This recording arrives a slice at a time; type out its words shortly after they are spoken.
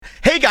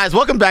guys,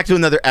 welcome back to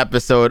another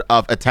episode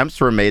of Attempts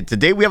Were Made.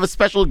 Today we have a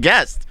special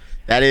guest.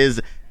 That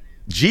is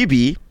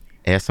GB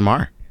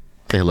ASMR.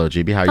 Say hello,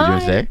 GB. How are you doing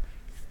today?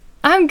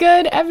 I'm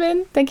good,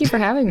 Evan. Thank you for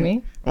having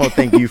me. Well,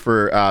 thank you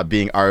for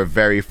being our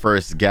very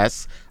first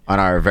guest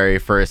on our very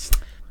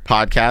first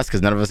podcast,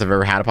 because none of us have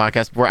ever had a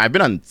podcast before. I've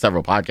been on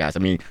several podcasts. I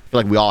mean, I feel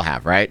like we all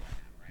have, right?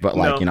 But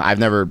like, you know, I've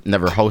never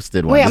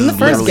hosted one. Wait, I'm the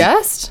first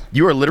guest?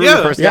 You are literally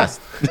the first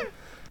guest.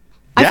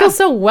 I feel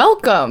so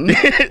welcome.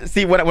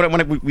 See, when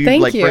we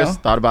first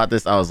thought about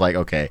this, I was like,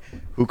 okay,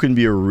 who can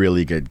be a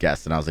really good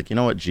guest? And I was like, you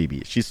know what,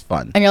 GB, she's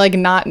fun. And you're like,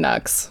 not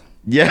Nux.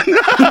 Yeah, no.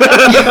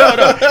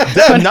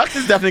 Nux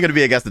is definitely going to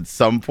be a guest at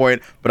some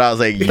point, but I was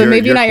like, but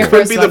maybe not your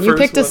first one. You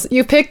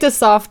picked a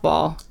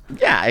softball.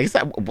 Yeah,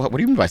 exactly. What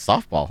do you mean by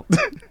softball?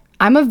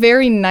 I'm a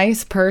very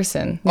nice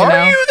person. You Are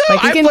know? you though?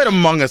 Like, I played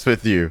Among Us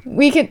with you.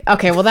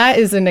 Okay, well, that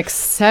is an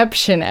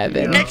exception,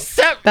 Evan. Yeah.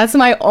 That's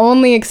my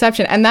only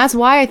exception, and that's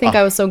why I think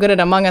I was so good at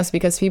Among Us,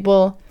 because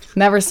people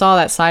never saw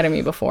that side of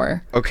me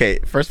before. Okay,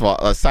 first of all,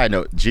 a side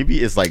note, GB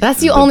is like...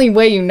 That's the only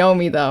way you know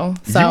me, though.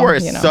 So, you are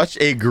such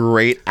a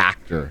great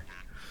actor.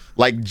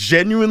 Like,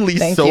 genuinely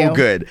Thank so you.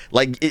 good.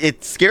 Like,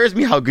 it scares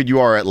me how good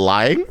you are at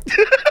lying.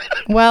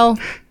 Well,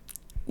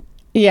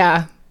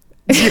 yeah.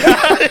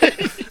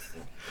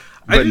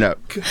 But no.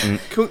 Can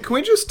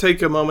we just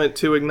take a moment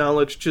to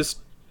acknowledge just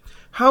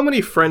how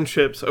many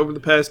friendships over the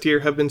past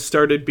year have been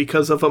started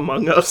because of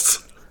Among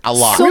Us? A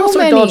lot. So Can we also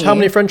many. acknowledge how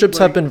many friendships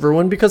have been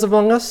ruined because of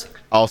Among Us?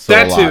 Also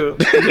That a lot. too.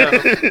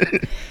 Yeah.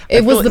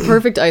 It was the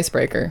perfect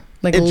icebreaker.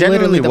 Like, It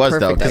genuinely literally the was, though.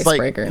 perfect 'Cause,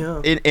 like,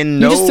 icebreaker. in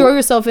no... You just throw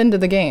yourself into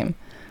the game.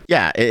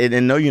 Yeah,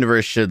 in no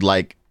universe should,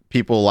 like,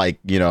 people like,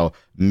 you know,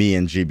 me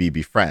and GB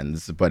be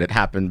friends, but it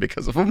happened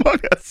because of Among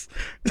Us.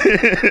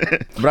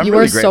 But I'm You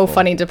really are so grateful.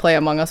 funny to play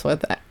Among Us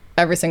with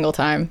every single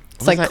time.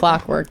 It's like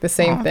clockwork, the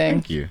same thing.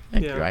 Thank you.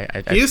 Thank you.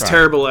 I He is try.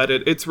 terrible at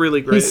it. It's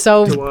really great He's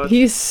so to watch.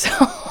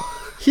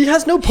 He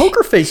has no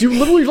poker face. You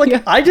literally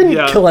like, I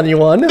didn't kill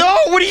anyone. No,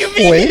 what do you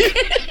mean? Wink.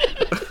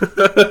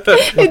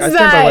 It's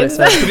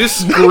that. He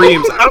just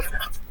screams.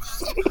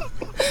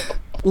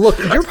 Look,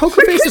 your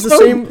poker face is the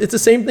same. It's the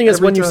same thing as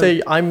Every when you time.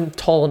 say I'm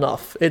tall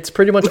enough. It's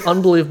pretty much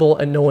unbelievable,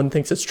 and no one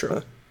thinks it's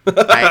true.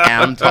 I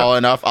am tall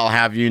enough. I'll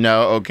have you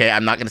know. Okay,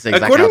 I'm not going to say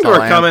exactly According to how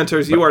our tall I am.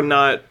 commenters, you are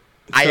not.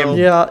 I am. so-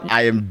 Yeah.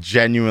 I am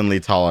genuinely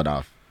tall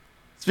enough.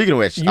 Speaking of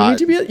which, You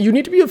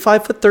need to be a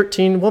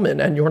 5'13" woman,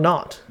 and you're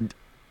not.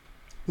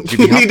 GB,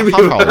 You need to be-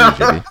 how tall are you,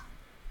 GB?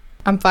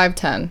 I'm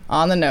 5'10",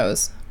 on the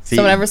nose. See-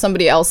 So whenever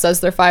somebody else says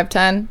they're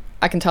 5'10",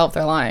 I can tell if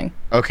they're lying.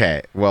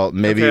 Okay, well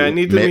maybe. Okay, I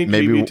need to meet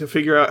maybe GB to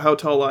figure out how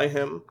tall I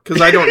am, because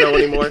I don't know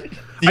anymore.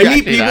 I gotta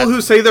meet do people that. who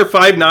say they're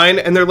 5'9",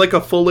 and they're like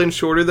a full inch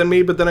shorter than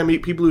me, but then I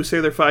meet people who say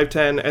they're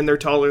 5'10", and they're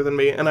taller than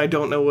me, and I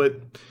don't know what...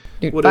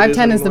 Dude, what it 5'10" is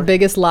the anymore.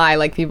 biggest lie.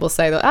 Like, people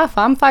say,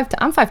 I'm 5'10".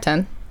 I'm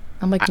 5'10".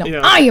 I'm like, no,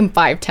 Yeah. I am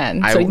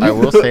 5'10". So I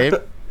will say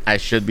I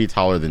should be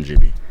taller than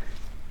GB.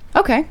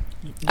 Okay.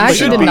 I actually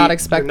should did be. not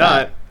expect You're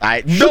that. I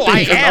am. You're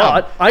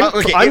not.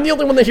 I'm the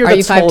only one that here Are you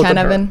that's taller 5'10", than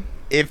her. Evan?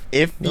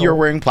 If you're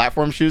wearing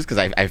platform shoes, because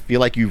I feel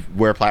like you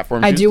wear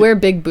platform shoes. I do wear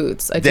big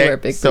boots. I do wear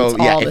big boots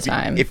all the if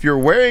time. If you're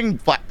wearing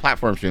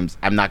platform shoes,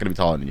 I'm not going to be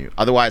taller than you.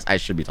 Otherwise, I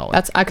should be taller.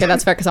 That's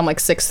fair, because I'm like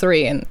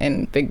 6'3"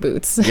 in big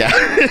boots. Yeah.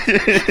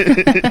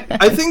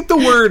 I think the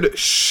word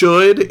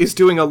 "should" is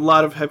doing a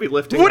lot of heavy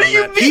lifting. What on do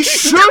you that. mean? He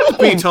should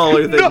be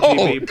taller than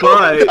GB,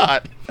 but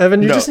God.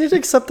 Evan, you No. just need to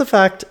accept the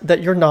fact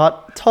that you're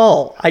not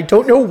tall. I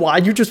don't know why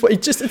you just.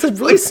 It's a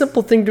really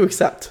simple thing to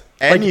accept.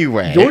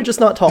 Anyway. you're just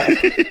not tall.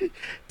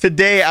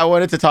 Today, I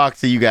wanted to talk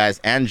to you guys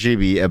and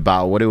GB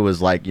about what it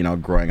was like, you know,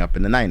 growing up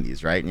in the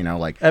 90s, right? You know,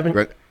 like...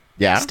 Evan,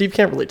 yeah? Steve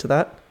can't relate to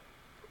that.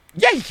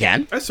 Yeah, you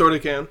can. I sort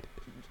of can.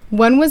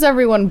 When was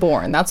everyone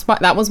born?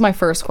 That was my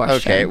first question.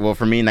 Okay, well,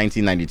 for me,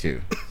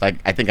 1992. Like,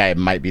 I think I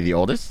might be the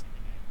oldest.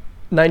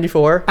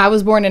 94. I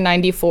was born in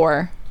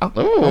 94. Oh,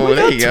 Oh,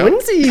 there you go.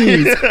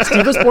 Twinsies.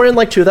 Steve was born in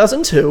like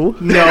 2002.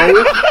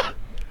 No.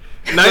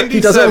 97. He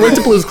doesn't relate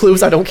to Blue's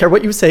Clues. I don't care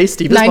what you say.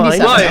 Steve is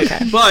 97.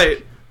 mine. But,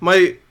 Okay.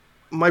 but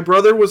my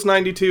brother was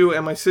 92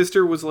 and my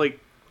sister was like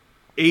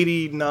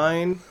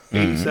 89,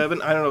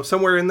 87, I don't know,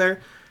 somewhere in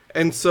there.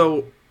 And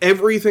so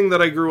everything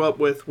that I grew up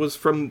with was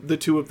from the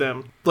two of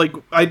them. Like,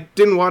 I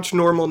didn't watch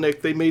normal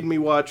Nick. They made me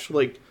watch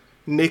like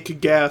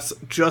Nick Gas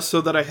just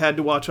so that I had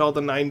to watch all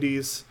the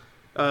 90s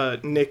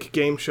Nick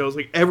game shows.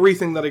 Like,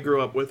 everything that I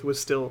grew up with was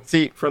still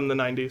from the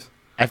 90s.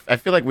 I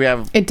feel like we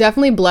have... It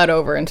definitely bled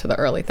over into the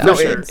early No,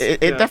 2000s. it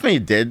definitely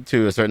did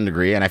to a certain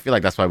degree, and I feel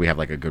like that's why we have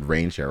like a good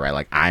range here, right?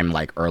 Like I'm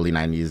like early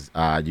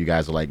 90s, you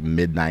guys are like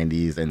mid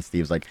 90s, and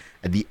Steve's like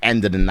at the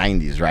end of the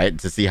 90s, right?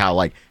 To see how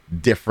like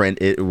different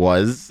it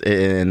was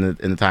in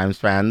the time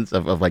spans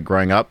of like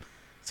growing up.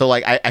 So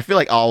like I feel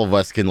like all of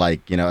us can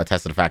like, you know,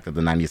 attest to the fact that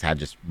the 90s had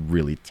just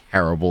really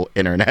terrible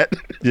internet.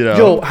 You know?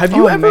 Yo, have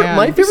you ever? man.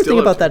 My favorite Still thing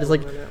have about that is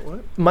like, internet,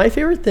 what? my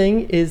favorite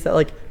thing is that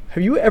like,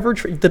 have you ever?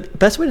 The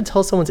best way to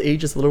tell someone's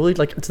age is literally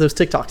like to those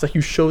TikToks. Like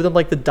you show them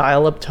like the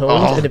dial-up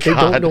tones, Oh, and if they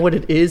God. don't know what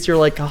it is, you're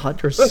like,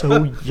 God, you're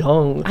so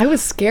young. I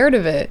was scared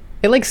of it.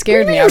 It like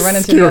scared me. I run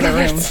into the other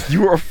room.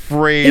 You were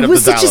afraid It of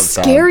was the such a dial-up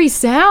sound. scary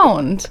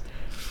sound.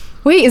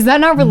 Wait, is that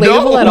not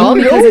relatable at all?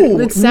 No, Because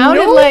it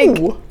sounded no. like,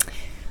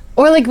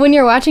 or like when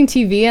you're watching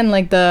TV and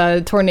like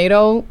the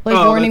tornado like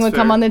Oh, warning that's would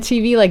come fair. on the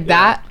TV, like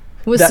that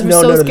was That- no,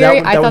 so no, no, that scary.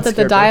 one- that I one thought that the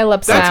scared me.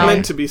 dial-up That's sound,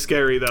 meant to be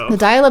scary, though. the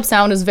dial-up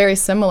sound was very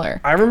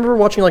similar. I remember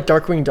watching like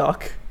Darkwing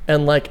Duck,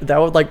 and like that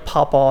would like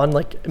pop on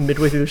like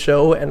midway through the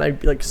show, and I'd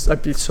be like,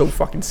 I'd be so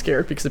fucking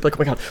scared because I'd be like, oh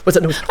my god, what's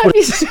that noise? I'd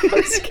be so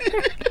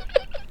scared.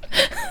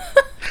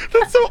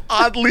 That's so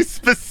oddly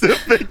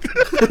specific.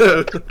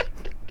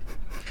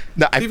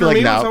 No, I See, feel for like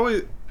me, now.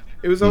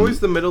 it was always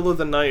the middle of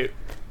the night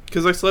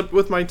because I slept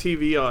with my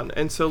TV on,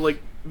 and so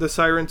like the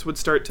sirens would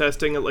start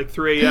testing at like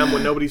 3 a.m.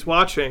 when nobody's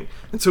watching,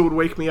 and so it would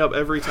wake me up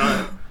every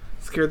time.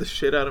 Scare the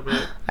shit out of me.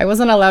 I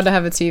wasn't allowed to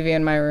have a TV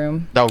in my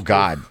room. Oh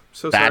God,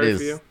 So that sorry is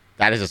for you.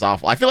 that is just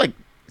awful. I feel like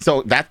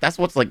that's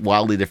what's like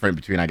wildly different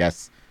between I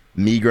guess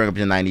me growing up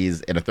in the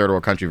 '90s in a third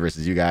world country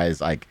versus you guys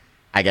like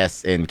I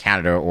guess in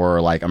Canada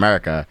or like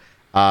America,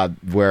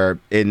 where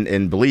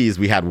in Belize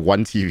we had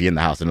one TV in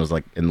the house and it was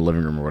like in the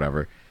living room or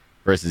whatever.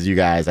 Versus you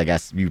guys, I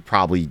guess you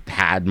probably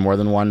had more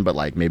than one, but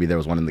like maybe there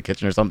was one in the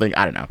kitchen or something.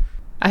 I don't know.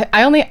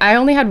 I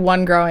only had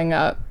one growing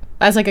up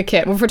as like a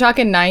kid. If we're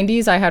talking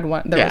 90s, I had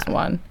one. There was Yeah.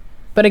 one.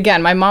 But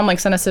again, my mom like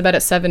sent us to bed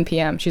at 7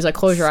 p.m. She's like,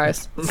 close your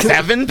eyes.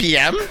 7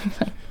 p.m.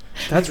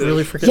 That's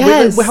really freaking.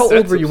 Yes. Wait, how old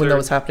That's were you when that absurd.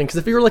 was happening? Because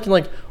if you were like in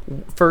like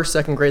first,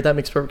 second grade, that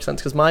makes perfect sense.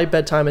 Because my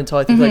bedtime until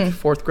I think like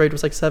fourth grade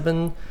was like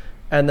 7,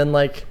 and then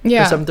like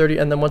Yeah. 7:30,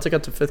 and then once I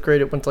got to fifth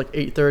grade, it went to like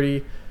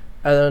 8:30,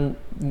 and then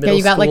middle Yeah,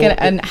 you got like school,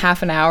 an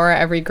half an hour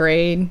every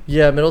grade.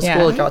 middle Yeah.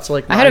 school it got to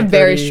like. I had a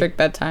very 9:30. strict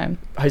bedtime.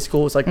 High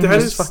school was like, That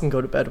just is- fucking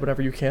go to bed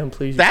whenever you can,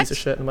 please, you That's piece of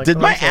shit. And I'm like, did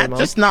oh, my I'm sorry, aunt Mom.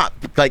 just not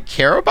like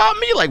care about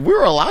me? Like we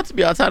were allowed to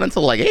be outside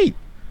until like 8.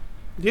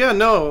 Yeah,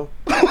 no.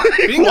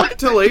 Being up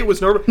till 8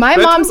 was normal. My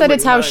Bedtime mom was, said like,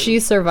 it's how 9. she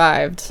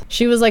survived.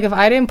 She was like, if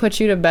I didn't put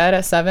you to bed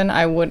at 7,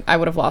 I would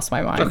have lost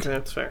my mind. Okay,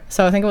 that's fair.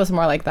 So I think it was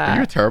more like You're a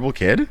that. terrible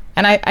kid.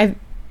 And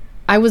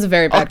I was a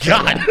very Oh bad kid.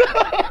 God.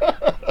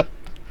 yeah.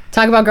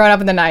 Talk about growing up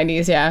in the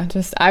 90s, yeah.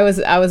 Just I was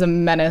a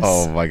menace.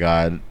 Oh my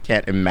God.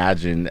 Can't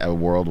imagine a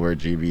world where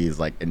GB is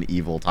like an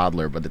evil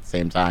toddler, but at the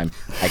same time,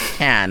 I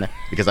can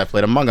because I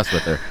played Among Us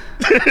with her.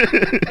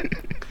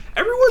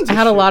 Everyone's I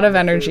had a shit lot of with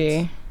energy.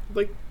 kids.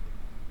 Like,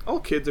 all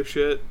kids are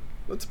shit.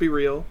 Let's be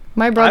real.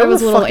 My brother I'm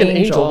was a a little fucking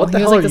angel. angel. What the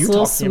He was hell like are this you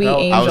little talking sweet about?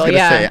 angel. I was gonna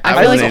yeah. say, I feel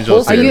was like an angel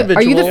wholesome too. are you the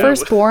individual.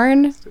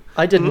 firstborn?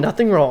 I did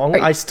nothing wrong.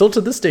 I still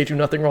to this day do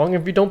nothing wrong.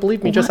 If you don't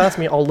believe me, just ask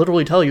me. I'll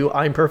literally tell you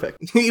I'm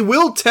perfect. He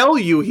will tell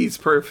you he's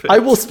perfect. I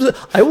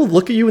will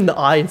look at you in the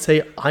eye and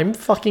say I'm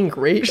fucking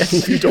great. And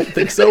if you don't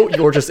think so,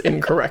 you're just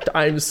incorrect.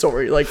 I'm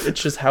sorry. Like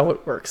it's just how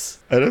it works.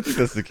 I don't think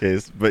that's the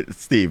case. But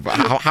Steve,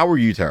 how were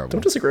you terrible?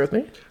 Don't disagree with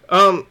me.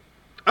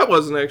 I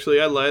wasn't actually.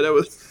 I lied. I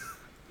was.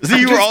 So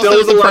you I were just also dealt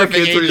with the a lot of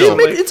perfect kids angel.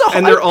 recently, It's a-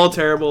 and they're all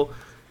terrible.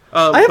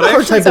 I have but a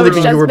hard time actually- So it's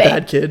believing you were a just me.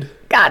 bad kid.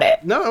 Got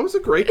it. No, I was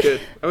a great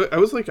kid. I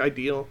was like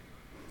ideal.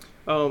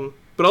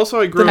 But also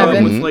I grew up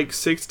Evan? with like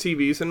 6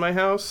 TVs in my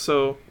house,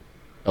 so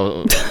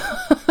Oh,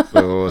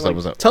 what's up?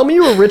 What's up? Tell me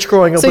you were rich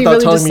growing up So you without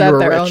really telling just me you sat were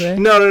there all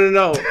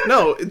rich. day?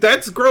 no.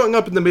 That's growing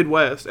up in the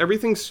Midwest.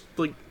 Everything's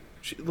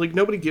like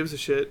nobody gives a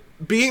shit.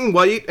 Being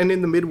white and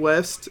in the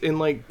Midwest in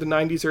like the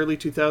 90s, early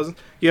 2000s,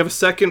 you have a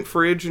second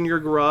fridge in your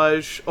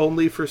garage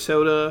only for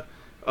soda.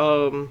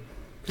 Your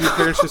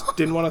parents just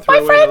didn't want to throw My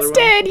away friends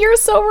another one. did. You're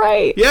so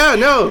right. Yeah,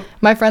 no.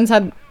 My friends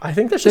had I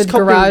think that's the just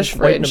called garage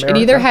being white in fridge. It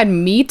America. either had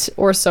meat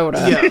or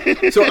soda.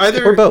 Yeah. So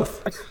either or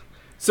both.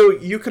 So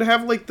you could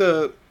have like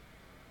the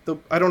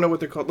I don't know what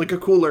they're called, like a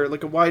cooler,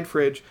 like a wide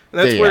fridge, and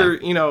that's Yeah. where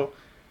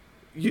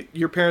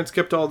your parents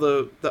kept all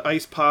the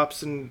ice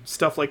pops and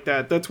stuff like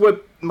that. That's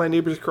what my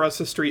neighbors across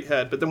the street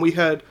had. But then we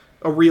had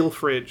a real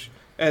fridge,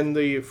 and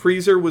the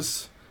freezer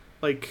was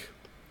like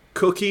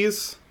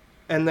cookies,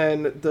 and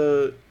then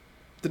the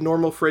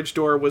normal fridge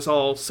door was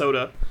all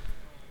soda.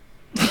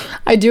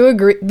 I do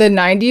agree. The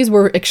 90s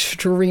were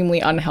extremely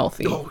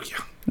unhealthy. Oh yeah.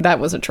 That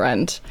was a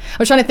trend. I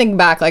was trying to think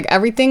back. Like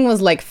everything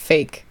was like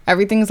fake.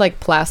 Everything's like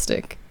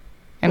plastic,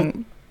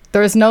 and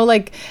there was no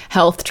like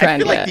health I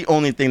trend feel like yet. the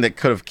only thing that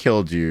could have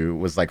killed you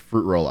was like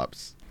fruit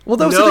roll-ups. Well,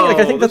 that was the thing. Like,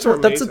 I think No, that's those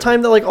are that's the amazing.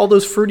 time that like all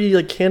those fruity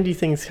like candy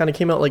things kind of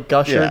came out, like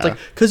Gushers, Yeah. like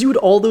because you would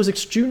all those.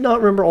 Do you not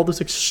remember all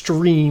those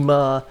extreme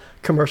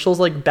commercials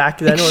like back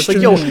then? Where it's like,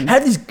 yo, Extreme.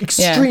 have these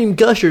extreme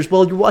Gushers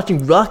while you're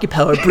watching Rocket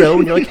Power, bro,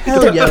 and you're like,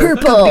 hell yeah,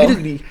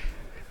 purple.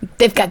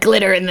 They've got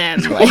glitter in them.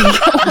 Like,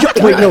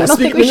 Wait, no. I don't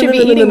think we should be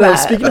eating that.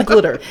 Speaking of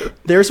glitter,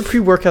 there's a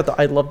pre-workout that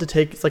I love to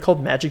take. It's like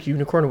called Magic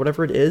Unicorn or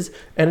whatever it is,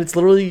 and it's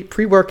literally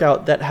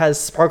pre-workout that has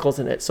sparkles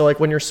in it. So like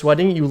when you're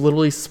sweating, you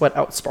literally sweat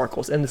out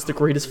sparkles, and it's the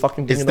greatest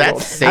fucking thing Is in the that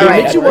world. safe? And it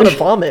Alright, makes you Edward. want to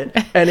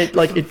vomit, and it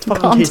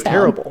fucking Calm tastes down.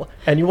 terrible,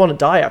 and you want to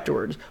die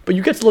afterwards. But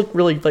you get to look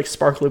really like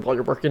sparkly while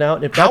you're working out,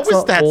 and if How that's is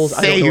not that cold,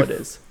 I don't know safe? what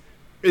is.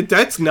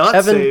 That's not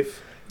Evan-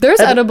 safe. There's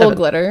Evan- edible Evan-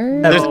 glitter.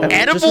 There's No. Just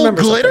edible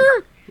remember something.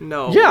 glitter?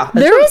 No. Yeah,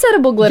 There is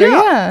edible glitter.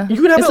 Yeah. Yeah, You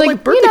can have it's it,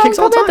 like, birthday cakes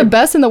all the probably not the time.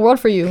 best in the world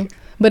for you,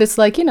 but it's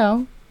like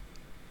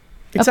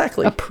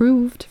exactly.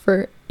 approved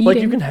for Like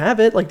you eating. can have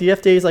it. Like the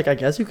FDA is like, I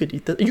guess you could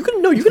eat that. You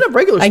can have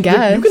regular. I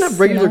guess, you can have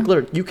regular you know?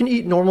 glitter. You can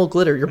eat normal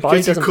glitter. Your body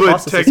guess you doesn't could,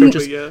 process it. So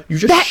technically, yeah. you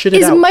just That shit it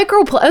is out.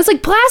 It's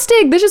like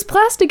plastic. There's just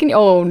plastic in.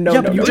 Oh no. Yeah,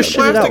 no, but you no, just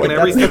no, shit it no. out. plastic in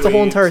Like, that's the everything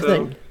whole we entire eat,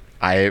 so- thing.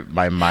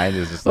 My mind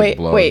is just like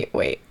Wait,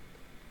 blown.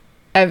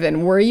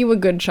 Evan, were you a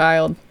good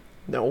child?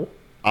 No.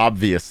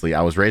 Obviously,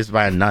 I was raised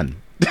by a nun.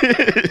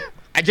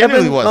 I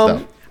genuinely Evan, was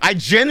though. I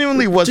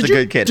genuinely was a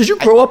good kid. Did you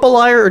grow up a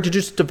liar, or did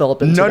you just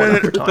develop into No, one no,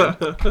 over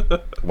time?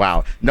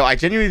 Wow. No, I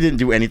genuinely didn't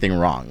do anything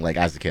wrong, like,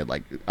 as a kid.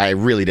 Like, I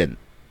really didn't.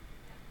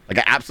 Like,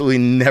 I absolutely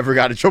never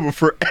got in trouble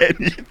for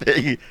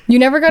anything. You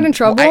never got in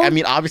trouble? I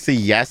mean, obviously,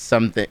 yes,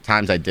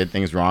 times I did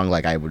things wrong.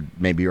 Like, I would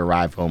maybe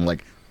arrive home,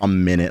 like, a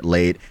minute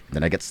late, and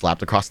then I get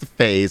slapped across the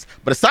face.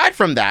 But aside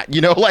from that,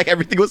 like,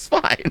 everything was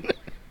fine.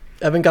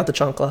 Evan got the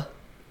chancla.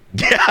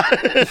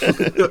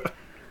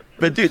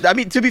 But, dude, I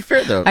mean, to be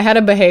fair, though, I had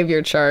a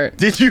behavior chart.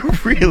 did you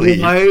really?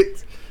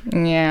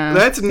 Yeah.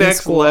 That's in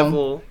next school.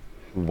 level.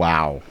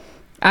 Wow.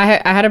 I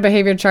had a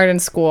behavior chart in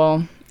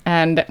school,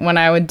 and when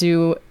I would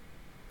do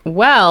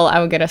well, I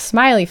would get a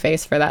smiley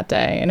face for that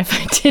day, and if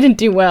I didn't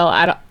do well,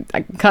 I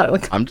got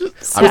like I'm Was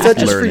just that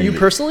just for learning you these.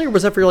 personally, or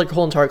was that for your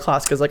whole entire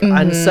class? Because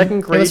in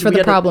second grade, it was for we the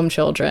had a- problem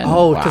children.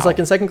 Oh, because Wow.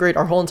 in second grade,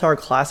 our whole entire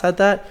class had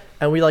that,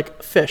 and we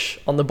fish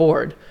on the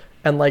board,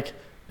 and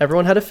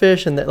everyone had a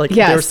fish, and there was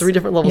Yes. 3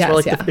 different levels. Where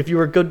Yes, yeah. if you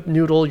were a good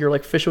noodle, your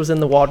fish was in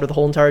the water the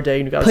whole entire day,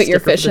 and you got Put a your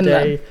sticker fish for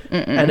the in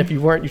day. And if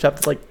you weren't, you'd have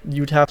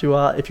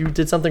to if you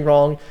did something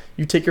wrong,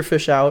 you take your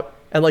fish out,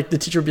 and the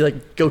teacher would be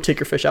like, "Go take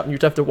your fish out," and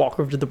you'd have to walk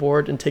over to the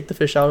board and take the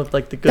fish out of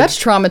the good.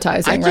 That's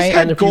traumatizing, I just right?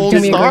 had and if you, gold did,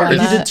 Can we agree on stars.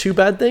 if you that? did 2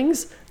 bad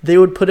things, they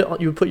would put it on.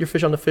 You would put your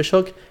fish on the fish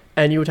hook,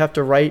 and you would have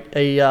to write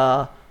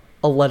a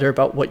letter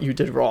about what you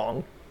did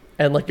wrong,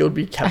 and it would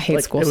be kept. I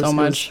hate school so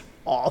much. It was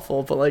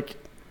awful, but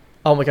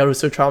oh my god, it was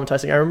so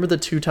traumatizing. I remember the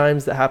 2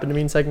 times that happened to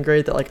me in second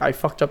grade that I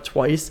fucked up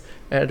twice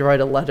and I had to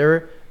write a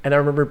letter, and I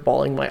remember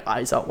bawling my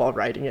eyes out while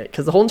writing it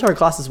because the whole entire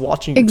class is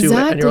watching you do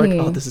it, and you're like,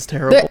 oh, this is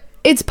terrible.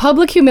 It's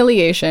public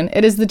humiliation.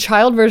 It is the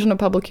child version of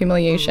public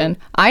humiliation.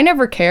 I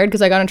never cared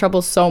because I got in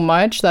trouble so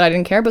much that I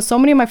didn't care. But so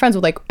many of my friends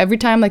would every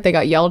time they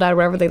got yelled at or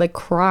whatever, they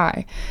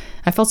cry.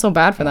 I felt so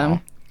bad for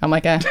them. I'm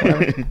like,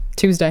 whatever.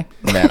 Tuesday.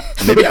 Man,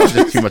 maybe I was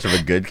just too much of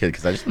a good kid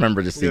because I just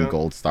remember just seeing Yeah.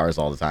 gold stars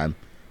all the time.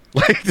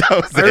 That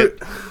was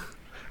it.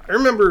 I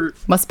remember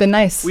Must have been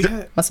nice. we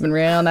had Must have been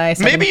real nice.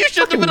 Maybe you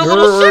should have been a Fucking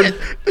little nerd.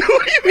 shit.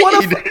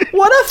 What do you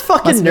What mean? a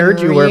fucking Must've been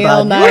nerd you were, real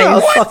bud. nice.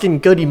 What a fucking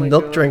goody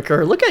milk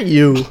drinker. Look at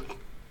you.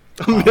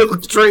 a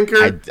milk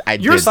drinker. I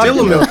You're did still a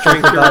drink milk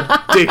drinker,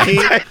 Dickie.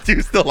 I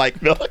do still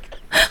like milk.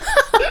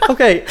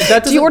 Okay,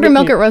 that Do you doesn't order make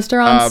milk me- at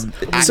restaurants?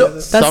 So-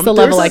 That's the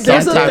level I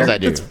can't do. Sometimes I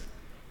do.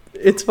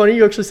 It's funny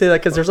you actually say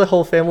that because there's a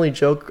whole family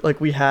joke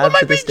we have Am I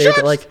to this being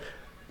day that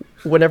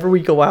whenever we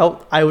go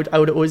out, I would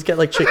always get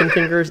chicken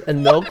fingers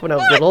and milk when I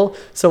was little.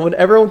 So when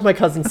everyone with my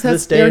cousins to That's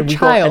this day your and we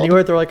child. go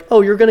anywhere, they're like,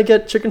 "Oh, you're gonna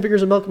get chicken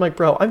fingers and milk." I'm like,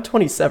 "Bro, I'm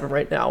 27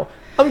 right now.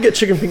 I'm gonna get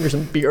chicken fingers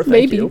and beer. Thank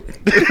Maybe. you."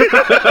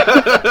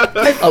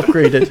 I've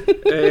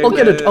upgraded. I'll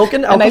get an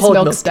alcoholic nice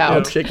milk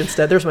stout stout. shake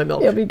instead. There's my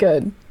milk. It'll be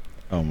good.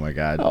 Oh my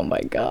god. Oh my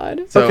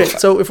god. So, Okay,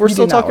 so if we're You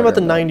still do not talking about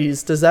the order milk.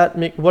 90s, does that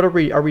make what are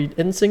we? Are we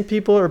NSYNC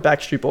people or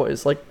Backstreet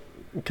Boys?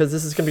 Because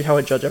this is gonna be how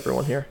I judge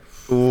everyone here.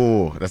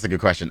 ooh, that's a good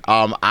question.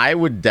 I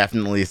would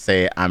definitely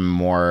say I'm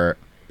more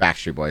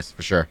Backstreet Boys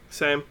for sure.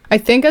 Same. I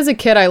think as a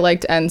kid I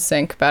liked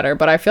NSYNC better,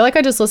 but I feel like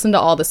I just listened to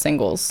all the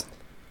singles.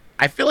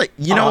 I feel like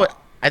you know what?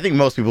 I think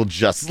most people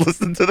just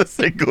listen to the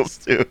singles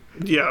too.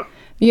 Yeah.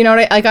 You know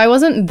what? I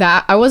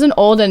wasn't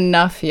old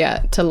enough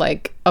yet to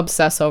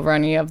obsess over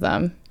any of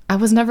them. I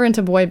was never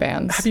into boy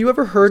bands. Have you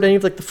ever heard any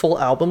of the full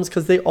albums?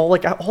 Because they all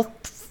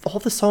all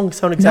the songs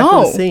sound exactly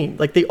No. the same.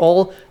 They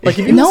all if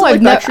you No, listen I've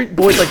to never- Backstreet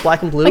Boys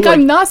Black and Blue.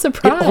 I'm not It all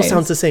surprised.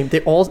 sounds the same.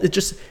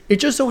 It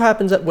just so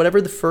happens that whatever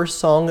the first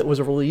song that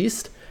was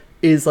released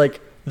is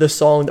the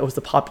song that was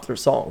the popular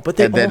song, but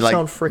they And then all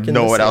sound freaking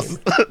no the one same.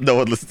 else, no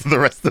one listens to the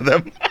rest of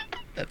them.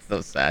 That's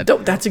so sad. No,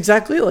 that's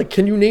exactly it.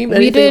 Can you name We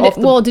anything did. off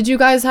the Well, did you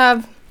guys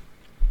have?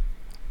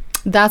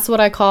 That's what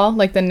I call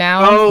the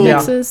now Oh. Yeah.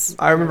 mixes.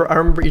 I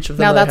remember each of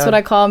them. Now that that's what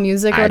I call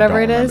music or I whatever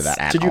don't it remember is. that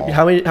at Did you all.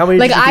 how many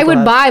Like did you I people would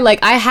have? buy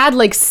I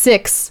had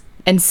 6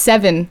 and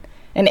 7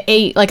 and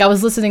 8. I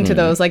was listening to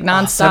those 7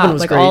 nonstop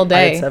was all great.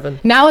 I had day. 7.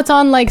 Now it's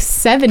on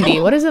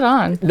 70. What is it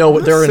on? No,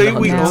 they're in say the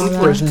we hundreds.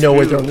 own There's one no way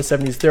too. they're in the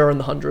 70s. They're in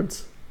the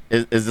hundreds.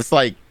 Is this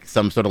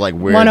some sort of weird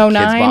kids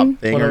 109?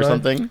 bop thing or 109?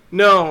 something?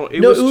 No,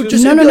 it No, was it would just,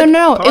 just- No, no, it'd be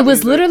no, no. pop It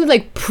was music. literally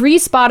pre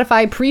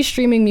Spotify, pre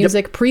streaming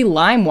music, pre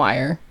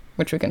LimeWire,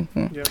 which we can.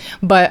 Yeah.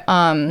 But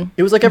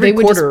It was every they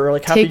would quarter or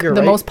just half a take year,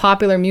 the right? most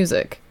popular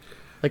music.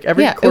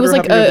 Every Yeah, quarter. it was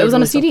half a year, it they was would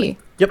on a release CD. something.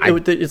 Yep,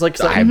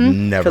 it's I've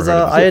never because heard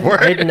of I it before.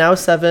 had Now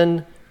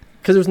 7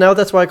 because it was Now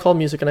That's Why I Call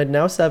Music, and I had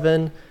Now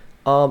 7.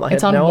 I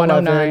It's had on Now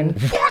 109.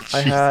 11, What? I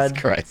Jesus had-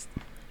 Christ.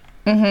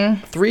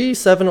 3,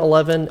 7,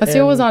 11. Let's see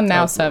what was and on Now I don't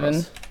know what 7.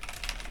 else.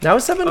 Now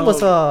 7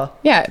 was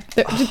Yeah,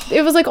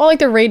 it was like all like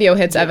the radio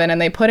hits, Evan, and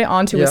they put it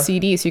onto Yeah. a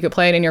CD so you could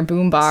play it in your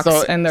boombox,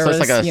 So, and there so was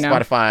it's like a you know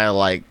Spotify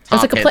like was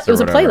top like a hits it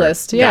was or a whatever.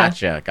 playlist, yeah.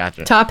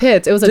 Gotcha. top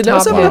hits. It was a Did now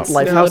top 7 have hits,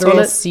 Lifehouse literal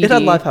on it? CD. It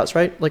had Lifehouse,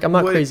 right? Like I'm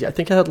not Wait. crazy. I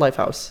think it had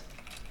Lifehouse.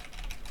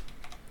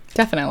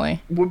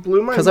 Definitely. What blew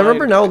my mind? Because I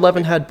remember Now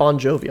 11 had Bon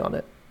Jovi on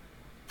it.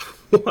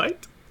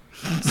 What?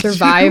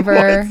 Survivor. You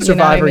know what I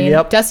Survivor, mean?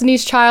 yep.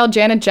 Destiny's Child,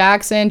 Janet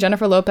Jackson,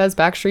 Jennifer Lopez,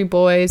 Backstreet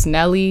Boys,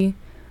 Nelly,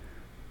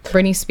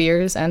 Britney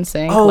Spears,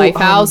 NSYNC, Oh,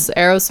 Lifehouse,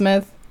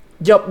 Aerosmith.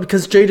 Yep,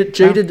 because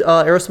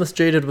Aerosmith's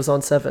Jaded was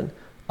on 7.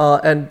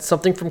 And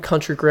something from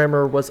Country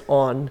Grammar was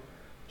on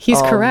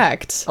He's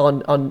correct.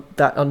 on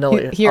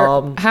Nelly. Here,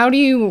 how do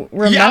you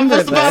remember Yeah, I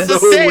was about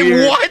this? to say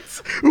weird. what?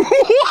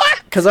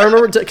 What? Because I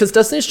remember, because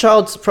Destiny's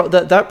Child's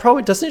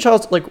Destiny's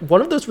Child's like one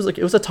of those was like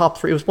it was a top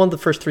 3. It was one of the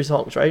first 3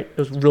 songs, right? It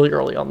was really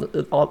early on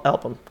the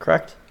album,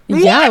 correct?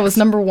 Yeah, it was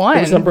number one.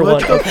 It was number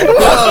 1.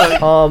 Okay.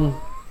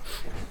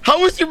 How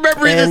was your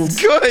memory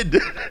this good?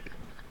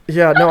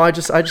 Yeah, no, I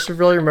just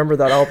really remember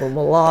that album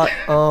a lot.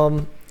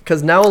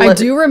 Because now I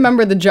do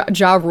remember the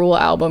Ja Rule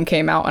album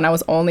came out, and I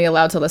was only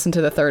allowed to listen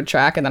to the 3rd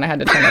track, and then I had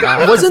to turn it off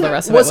because the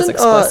rest of it was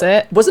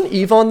explicit. Wasn't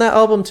Eve on that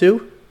album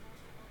too?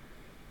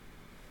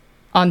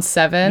 On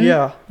 7?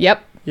 Yeah.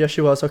 Yep, Yeah,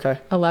 she was. Okay.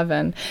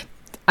 11.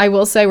 I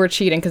will say we're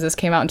cheating because this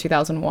came out in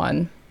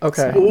 2001.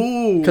 Okay.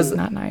 Ooh. Because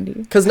Not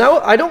 90. now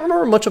I don't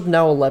remember much of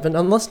Now 11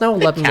 unless Now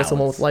 11 was the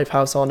one with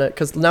Lifehouse on it.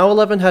 Because Now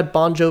 11 had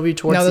Bon Jovi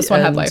towards the end. No, this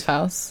one had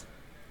Lifehouse.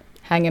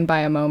 Hanging by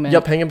a Moment.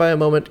 Yep, Hanging by a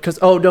Moment. Because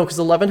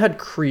 11 had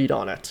Creed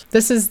on it.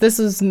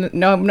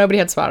 Nobody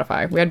had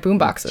Spotify. We had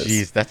boomboxes.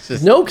 Jeez, that's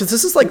just No, because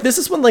this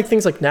is when like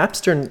things like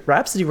Napster and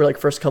Rhapsody were like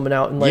first coming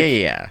out, and like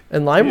yeah.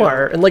 and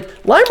LimeWire and like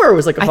LimeWire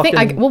was like a I fucking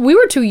think we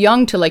were too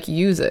young to like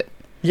use it.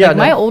 Yeah, Like,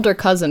 my no. older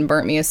cousin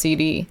burnt me a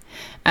CD,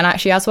 and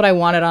she asked what I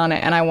wanted on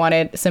it, and I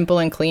wanted Simple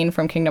and Clean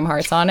from Kingdom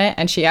Hearts on it,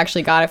 and she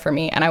actually got it for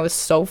me, and I was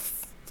so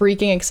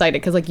freaking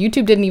excited because like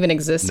YouTube didn't even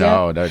exist yet.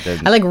 No, it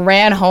didn't. I like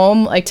ran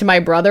home like to my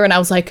brother, and I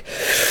was like,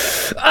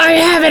 I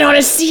have it on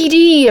a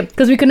CD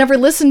because we could never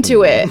listen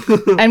to it,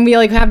 and we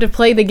like have to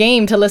play the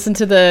game to listen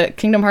to the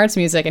Kingdom Hearts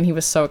music, and he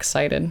was so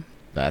excited.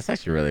 That's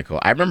actually really cool.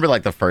 I remember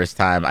like the first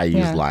time I used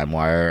Yeah.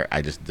 LimeWire,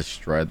 I just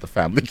destroyed the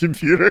family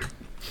computer.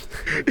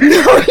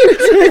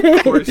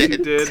 Of course you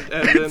did.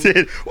 And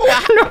then,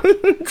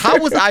 How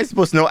was I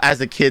supposed to know as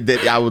a kid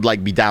that I would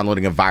like be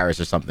downloading a virus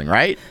or something,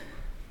 right?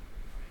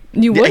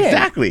 You Yeah, wouldn't.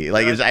 exactly.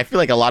 Like I feel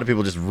like a lot of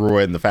people just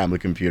ruin the family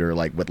computer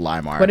like with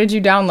LimeWire. What did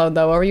you download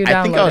though? What were you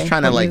downloading? I think I was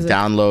trying to What like music?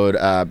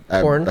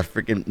 download Porn? a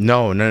freaking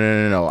no.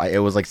 It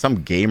was like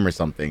some game or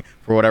something.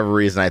 For whatever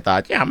reason, I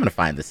thought, yeah, I'm gonna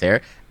find this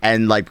here,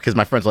 and like because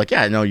my friends were like,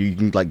 yeah, no, you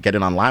can like get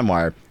it on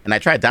LimeWire, and I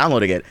tried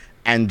downloading it,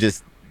 and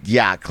just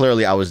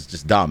clearly I was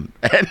just dumb,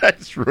 and I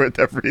just ruined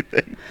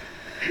everything.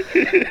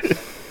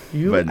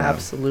 You But no.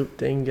 absolute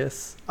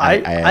dingus. I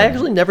I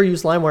actually never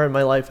used LimeWire in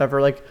my life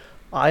ever. Like,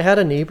 I had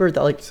a neighbor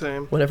that like,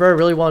 Same. whenever I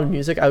really wanted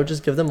music, I would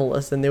just give them a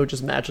list, and they would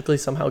just magically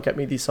somehow get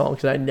me these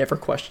songs, and I never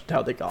questioned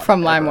how they got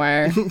From it, ever.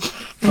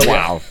 LimeWire.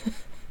 Wow.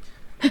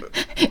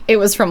 It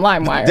was from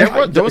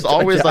LimeWire. There was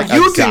always like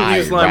you a didn't guide,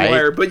 use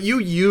LimeWire, right? but you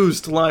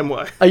used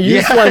LimeWire. I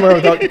used Yeah. LimeWire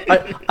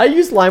without. I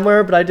used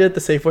LimeWire, but I did it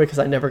the safe way because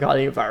I never got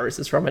any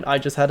viruses from it. I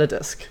just had a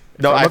disc.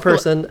 No, from I a feel-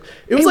 person.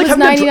 It was having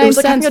 99 it was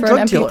like having cents a for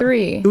an drug dealer.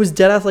 MP3. It was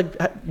dead ass like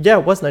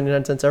it was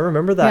 99 cents. I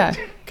remember that.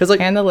 Yeah. Because like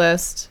And the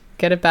list.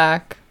 Get it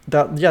back.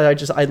 that. Yeah,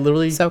 I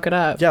literally. Soak it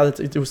up. Yeah,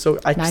 it was so.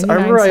 I 99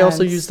 remember I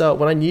also cents. used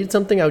when I needed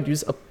something, I would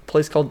use a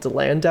place called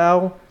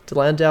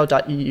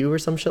delandau.eu or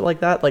some shit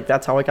like that. Like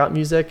that's how I got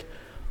music.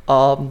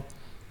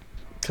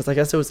 Because I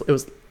guess it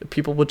was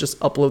people would just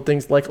upload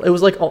things like it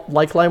was like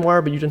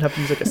LimeWire, but you didn't have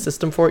to use like a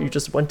system for it. You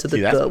just went to the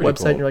See, that's pretty website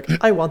cool. and you're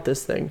like, I want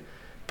this thing.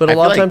 But a I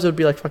lot feel of like- times it would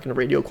be like fucking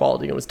radio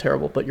quality and it was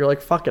terrible. But you're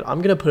like, fuck it,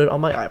 I'm gonna put it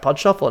on my iPod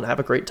Shuffle and have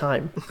a great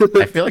time.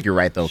 I feel like you're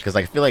right though, because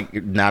I feel like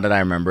now that I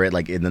remember it,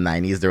 like in the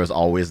 '90s, there was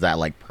always that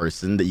like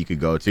person that you could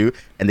go to,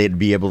 and they'd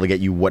be able to get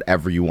you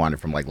whatever you wanted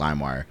from like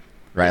LimeWire,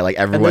 right? Like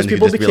And everyone those could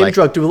people just be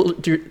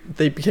became like,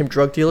 they became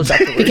drug dealers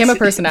afterwards. Became a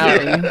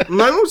personality.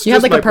 Mine was You had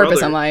just like my a purpose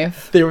brother. in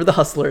life. They were the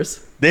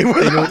hustlers. they were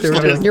knew what they were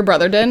hustlers. doing. Your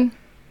brother did?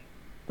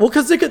 Well,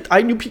 because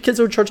I knew kids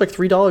that would charge like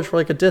 $3 for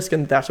like a disc,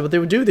 and that's what they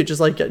would do. They just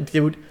like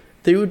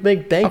they would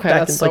make bank Okay, back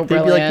that's and so like they'd be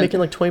like brilliant. making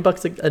like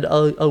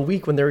 $20 a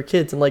week when they were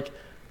kids, and like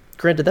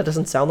granted that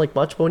doesn't sound like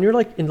much, but when you're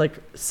like in like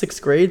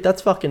 6th grade,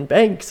 that's fucking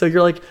bank. So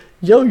you're like,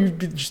 yo, you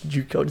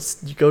go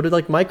to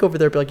like Mike over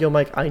there, be like, yo,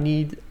 Mike, I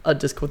need a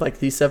disc with like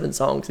these 7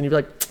 songs, and you'd be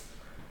like,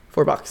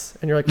 $4,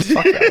 and you're like,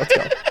 fuck yeah, let's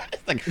go.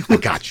 It's like, I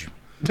got you.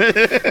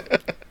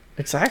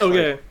 Exactly.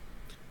 Okay,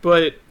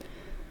 but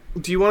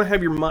do you want to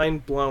have your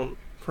mind blown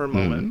for a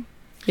moment?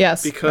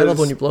 Yes. Because I love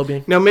when you blow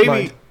me. Now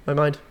maybe my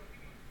mind.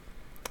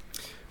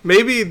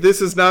 maybe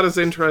this is not as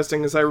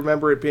interesting as I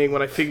remember it being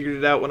when I figured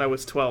it out when I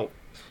was 12.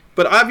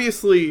 But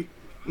obviously,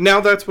 now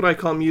that's what I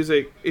call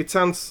music. It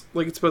sounds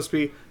like it's supposed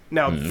to be,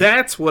 now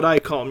that's what I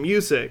call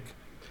music.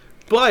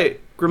 But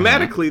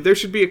grammatically, there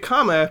should be a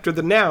comma after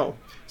the now.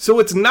 So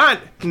it's not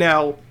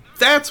now,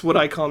 that's what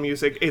I call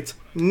music. It's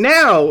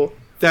now,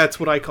 that's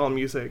what I call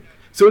music.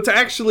 So it's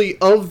actually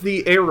of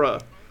the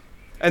era.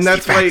 And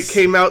that's why it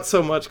came out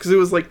so much, because it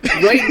was like,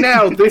 right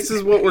now, this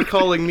is what we're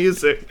calling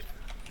music.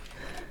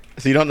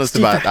 So you don't know this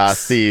about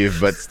Steve,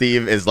 but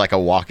Steve is like a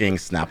walking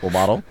Snapple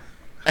bottle.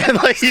 And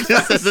like he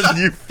just says a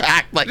new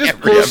fact like Just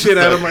every bullshit episode.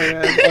 out of my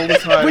head all the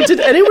time. Wait,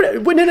 did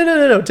anyone? Wait,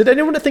 no. Did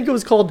anyone think it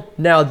was called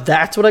 "Now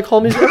That's What I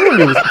Call Music"? Everyone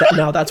knew it was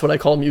 "Now That's What I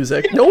Call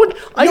Music." No one.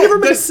 I never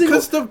met a single.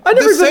 I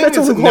never met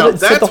someone who called it.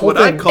 Said the whole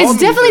thing. It's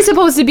definitely music.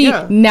 supposed to be,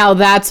 Yeah. now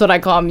that's what I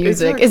call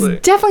music. Exactly.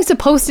 It's definitely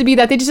supposed to be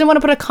that. They just didn't want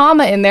to put a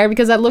comma in there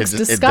because that looks It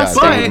does.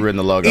 disgusting. They would ruin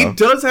the logo. It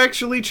does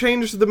actually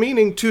change the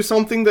meaning to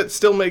something that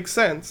still makes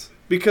sense,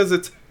 because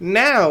it's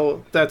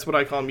now that's what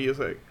I call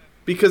music.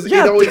 Because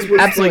Yeah, it always was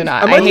Absolutely like,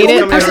 not. Am I I the hate only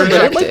it. I person that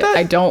reject like it. that?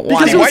 I don't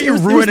Because want Why it. are you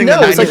ruining the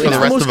no, it's 90s like for the it's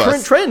rest most of us?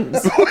 current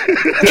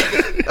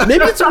trends.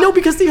 Maybe it's no,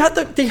 because they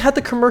had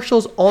the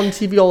commercials on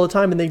TV all the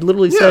time, and they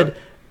literally said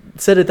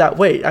it that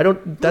way. I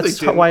don't. That's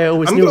didn't. why I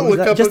always I'm knew gonna it was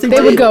look that. up Yes, a they They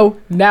Right. would did. go,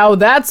 now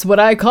that's what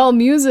I call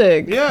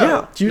music.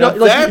 yeah. Do you Now not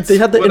like that's they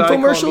had the what I call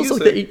infomercials,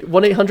 like music. the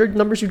 1-800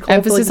 numbers you'd call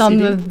Emphasis for, like, on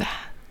the the.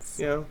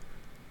 CD? Yeah.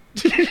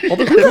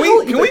 Although,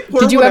 Can we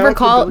pour Did you one ever out for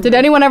call? Billy? Did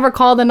anyone ever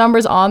call the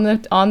numbers on the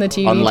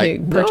TV On,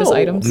 like- to purchase No.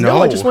 items?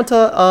 No, I No. just went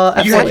to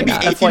You have to be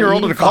FYE,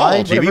 18-year-old to call,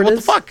 whatever JB. it What the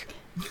is. fuck?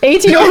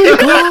 18 only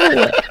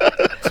call.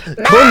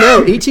 Call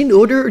now, 18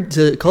 order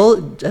to call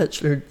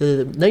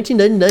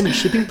 $19.99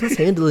 shipping plus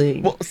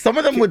handling. Well, some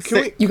of them would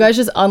Can say. You guys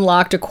just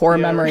unlocked a core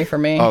Yeah. memory for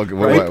me. Oh, Can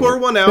we pour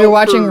one out? We were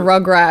watching for,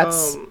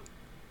 Rugrats. um,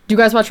 Do you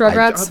guys watch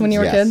Rugrats when you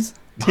were yes. kids?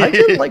 I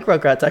didn't like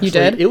Rugrats, actually.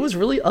 did? It was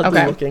really ugly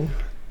Okay. looking.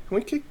 Can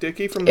we kick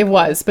Dickie from the It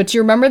was, but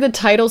you remember the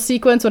title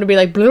sequence when it'd be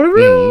like, and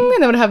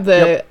then it would have the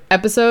Yep.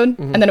 episode,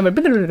 and then it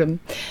would.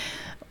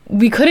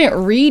 We couldn't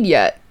read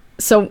yet,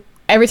 so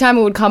every time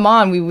it would come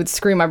on, we would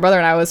scream. My brother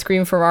and I would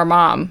scream for our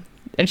mom,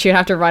 and she'd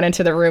have to run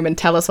into the room and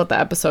tell us what the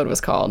episode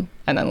was called,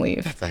 and then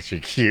leave. That's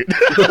actually cute.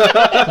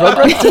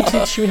 Rugrats did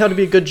teach me how to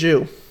be a good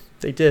Jew.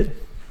 They did.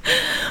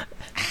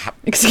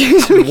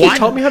 Excuse me. They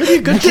taught me how to be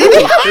a good Jew.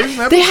 There's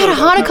an They had a episode about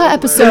that Hanukkah one,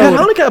 episode. They had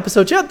Hanukkah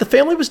episodes. Yeah, the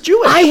family was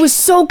Jewish. I was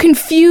so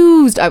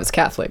confused. I was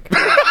Catholic.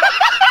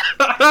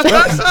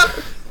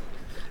 I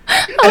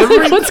was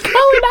like, what's going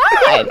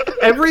on?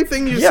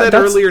 Everything you Yeah, said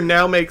that's- earlier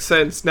now makes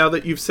sense now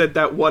that you've said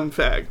that one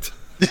fact.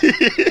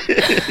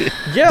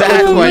 Yeah,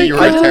 That's Oh why my you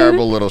were a God.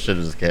 terrible little shit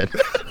as a kid.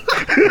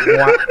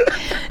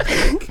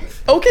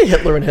 okay,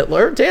 Hitler and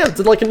Hitler. Damn, it's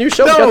like a new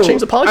show. We gotta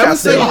change the I was podcast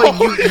saying name.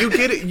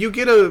 like you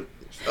get a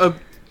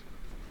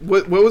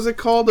what was it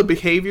called? A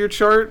behavior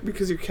chart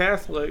because you're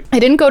Catholic. I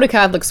didn't go to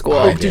Catholic school.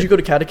 Oh, Did you go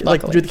to catechism?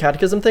 Like Luckily. do the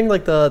catechism thing,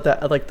 like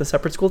the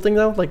separate school thing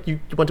though? Like you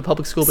went to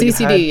public school, but you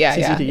CCD, had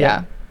yeah, CCD,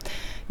 yeah.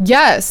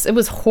 Yes, it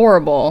was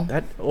horrible.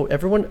 That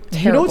everyone. You know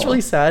Terrible. what's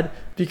really sad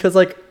because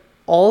like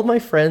all of my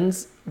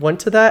friends went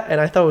to that,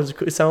 and I thought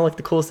it sounded like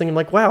the coolest thing. I'm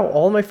like, wow,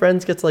 all of my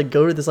friends get to like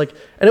go to this like,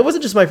 and it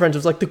wasn't just my friends; it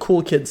was like the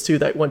cool kids too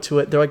that went to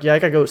it. They're like, yeah, I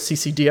gotta go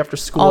CCD after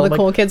school. All I'm the like,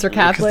 cool kids are their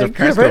Catholic.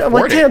 parents Yeah, right. could I'm like,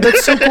 afford it. damn,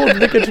 that's so cool. that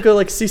They get to go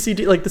like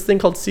CCD, like this thing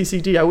called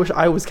CCD. I wish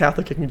I was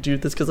Catholic and could do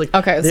this because like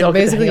Okay, they so all get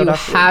to basically hang you out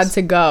had afterwards.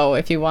 to go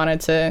if you wanted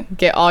to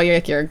get all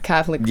your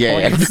Catholic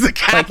Yeah, points, the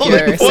Catholic like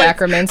your points.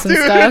 sacraments and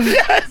Dude, stuff.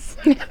 yes.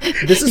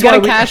 This is You gotta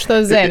why we- cash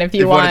those in if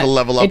you wanted want to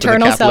level up to the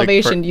eternal Catholic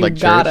salvation. You like,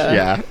 church,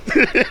 gotta.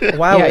 Yeah.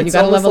 Wow, Yeah, you it's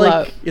gotta almost level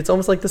like up. it's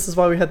almost like this is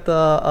why we had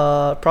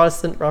the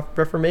Protestant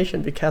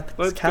Reformation. Because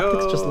Let's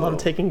Catholics just go. love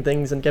taking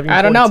things and giving.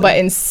 I don't know, points but and-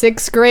 in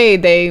sixth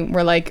grade, they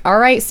were like, all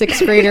right,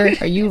 sixth grader,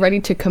 are you ready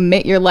to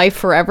commit your life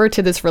forever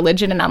to this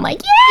religion? And I'm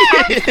like,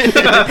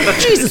 yeah!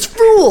 Jesus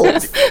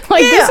fools!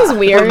 Like, this is For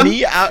weird.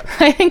 me,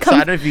 I think so I I'm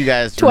don't know if you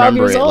guys 12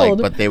 remember years it, like,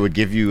 old. but they would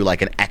give you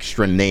like an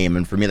extra name,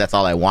 and for me, that's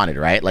all I wanted,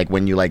 right? Like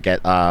when you like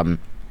get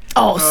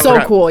Oh, so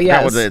forgot- cool. forgot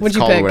Yes. what it's What'd you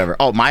called or pick? whatever.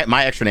 Oh,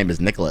 my extra name is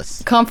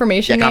Nicholas.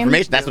 Confirmation Yeah, name?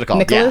 confirmation. That's what it's called.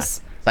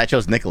 Nicholas? Yeah. So I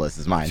chose Nicholas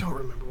as mine. I don't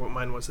remember what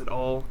mine was at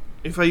all.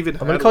 If I even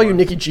I'm gonna call you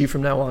Nikki G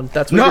from now on.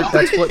 That's what. No.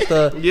 That's what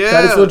the. Yeah.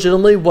 That is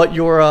legitimately what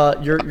your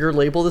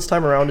label this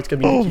time around. It's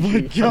gonna be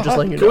Nikki G. I'm just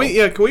letting you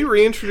know. Can we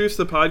reintroduce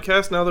the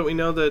podcast now that we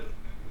know that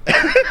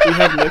we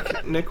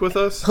have Nick with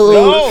us?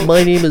 Hello, No.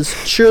 my name is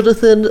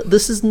Jonathan.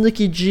 This is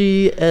Nikki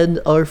G and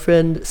our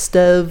friend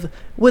Stev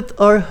with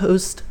our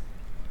host.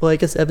 Well, I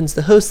guess Evan's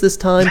the host this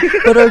time,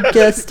 but our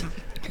guest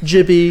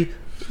Jibby,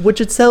 which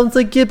it sounds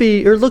like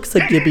Gibby or looks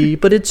like Gibby,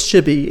 but it's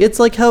Shibby. It's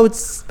like how it's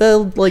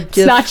spelled like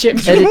GIF, not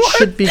Jibby. and it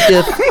should be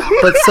GIF,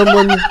 but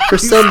someone for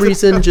some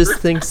reason just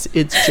thinks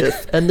it's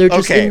GIF, and they're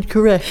just Okay.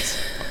 incorrect.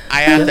 I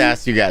have to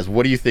ask you guys,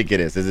 what do you think it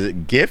is? Is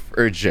it GIF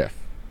or GIF?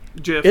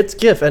 Jiff. It's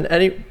GIF, and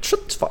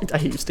it's fine. I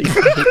hate you, Steve.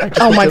 I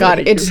just Oh my legitimately god,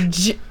 hate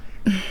it's you.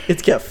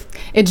 It's GIF.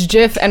 it's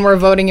GIF, and we're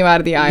voting you out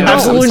of the island. I'm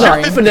Absolutely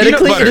sorry. not.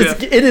 Phonetically, Peanut it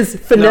butter. is. It is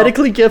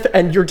phonetically GIF,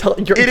 and you're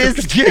telling. It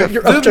is GIF.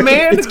 You're the objecting.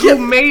 man It's who GIF.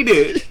 made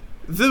it,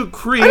 the I don't give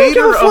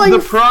creator a of flying the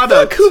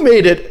product. fuck who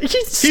made it.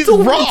 He's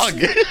still wrong.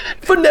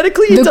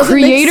 Phonetically, it The doesn't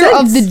make creator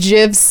of the sense.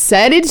 GIF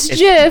said it's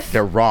GIF,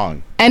 They're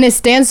wrong. and it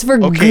stands for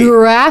Okay.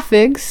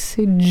 graphics.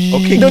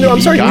 Okay. No,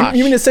 I'm sorry. Gosh.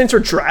 You mean it stands for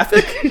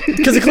graphic?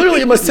 Because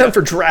clearly it must stand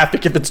for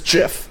graphic if it's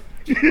GIF.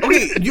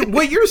 Okay,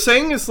 what you're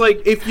saying is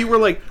like if you were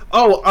like,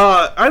 oh,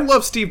 I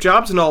love Steve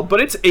Jobs and all, but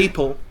it's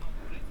Apple.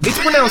 It's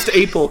pronounced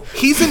Apple.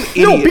 He's an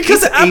idiot. No,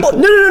 because it's Apple.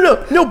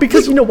 No,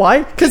 because you know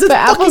why? Because it's The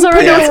apple's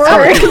fucking already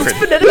phonetically correct. correct. It's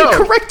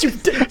phonetically correct.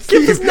 You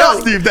Jeff is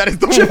not. Steve, that is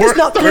the Jeff is worst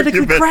not phonetically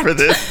argument for correct.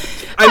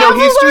 this. I know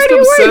he's Apple's just already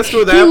obsessed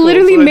worked. with He Apple.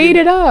 literally so I made mean-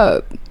 it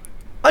up.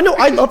 I know.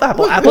 I love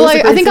Apple. Apple Well, is the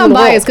I greatest think thing I'm in the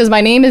world. biased because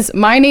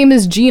my name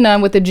is Gina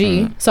with a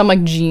G, so I'm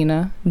like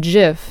Gina,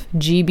 Jif,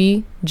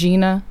 GB,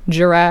 Gina,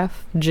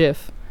 giraffe,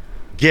 Jif.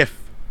 GIF.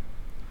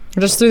 I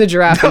just threw the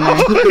giraffe in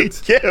there.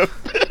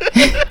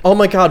 GIF. Oh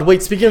my god,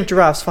 wait, speaking of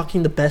giraffes,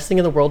 fucking the best thing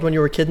in the world when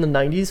you were a kid in the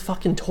 90s,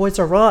 fucking Toys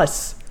R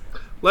Us.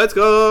 Let's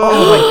go.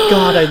 Oh my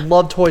god, I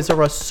love Toys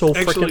R Us so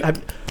Actually,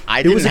 freaking. I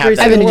It was didn't the have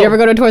greatest that. Evan, did you ever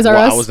go to Toys R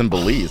Well, Us? I was in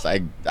Belize. I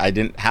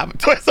didn't have a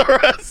Toys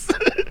R Us.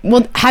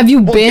 Well, have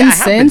you Well, been yeah, I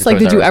have since? to Like,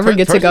 Toys did you R Us. ever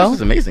get to Toys R Us go?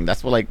 is amazing.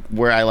 That's what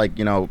where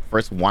I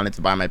first wanted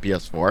to buy my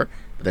PS4,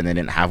 but then they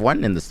didn't have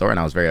one in the store, and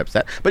I was very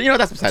upset. But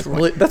that's besides the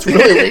point. That's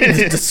really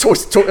late.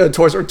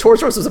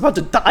 Toys R Us was about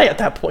to die at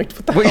that point.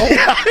 What the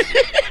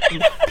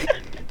hell?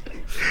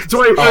 So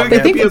wait,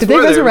 Did they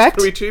resurrect?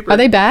 Are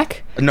they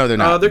back? No, they're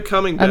not. They're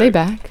coming back. Are they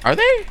back? Are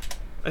they?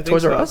 I think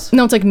Toys R so. Us?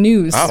 No, it's like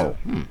news. Oh.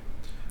 I didn't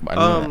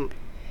know that.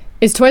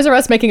 Is Toys R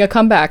Us making a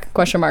comeback?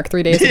 Question mark.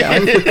 3 days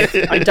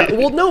ago.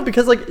 Well, no,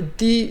 because like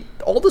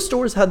all the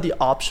stores had the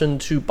option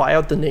to buy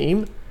out the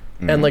name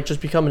and like just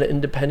become an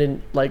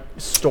independent like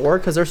store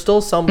because there's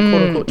still some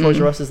quote unquote Toys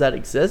R Us's that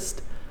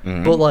exist,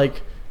 but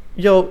like,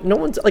 no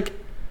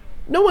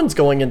one's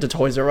going into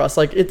Toys R Us.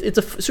 Like it's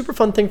a super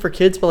fun thing for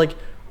kids, but like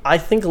I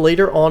think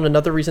later on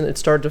another reason it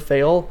started to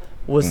fail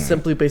was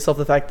simply based off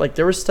the fact like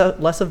there was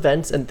less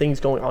events and things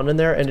going on in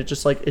there, and it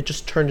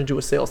just turned into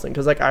a sales thing.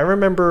 Because like I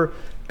remember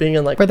being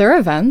in like Were there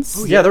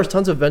events? yeah, there was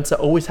tons of events that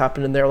always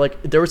happened in there.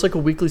 Like there was like a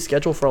weekly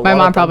schedule for a lot. My of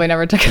mom them. probably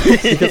never took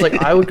it. Because like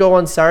I would go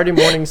on Saturday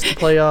mornings to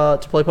play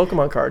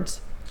Pokemon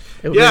cards.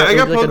 It would Yeah, be- I it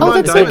got would be like a Pokemon Oh,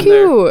 that's so Diamond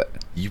there. cute.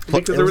 You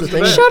Because there was was a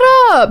an thing. event. Shut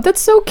up.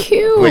 That's so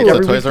cute. Wait, every so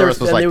week Toys R Us there's-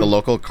 was and like they the would-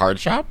 local card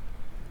shop?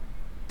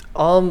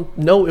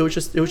 No, it was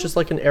just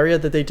like an area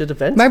that they did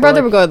events. My for,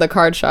 brother like, would go to the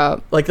card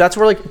shop. like that's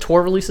where like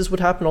tour releases would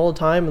happen all the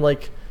time, and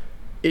like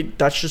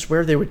that's just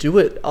where they would do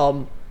it.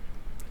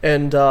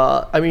 And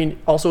I mean,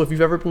 also if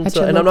you've ever been At to,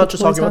 your and I'm not local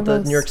just talking Toys about R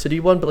the Us? New York City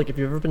one, but like if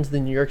you've ever been to the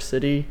New York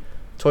City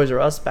Toys R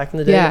Us back in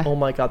the day, Yeah. oh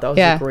my god, that was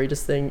Yeah. the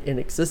greatest thing in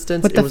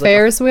existence. With It the was like a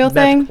Ferris wheel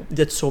thing?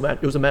 It's so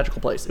it was a magical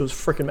place. It was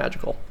freaking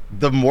magical.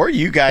 The more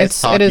you guys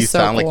It talk, is you so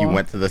sound like you cool.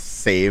 went to the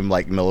same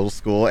middle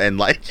school and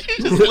you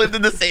just lived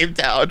in the same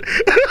town.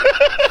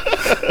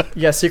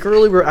 Yeah,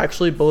 secretly we're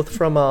actually both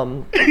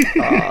from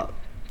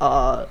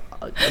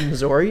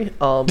Missouri,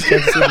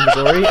 Kansas City,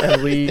 Missouri,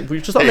 and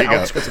we just on There the you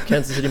go. outskirts of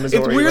Kansas City,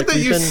 Missouri. It's weird Like, that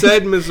we've you been-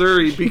 said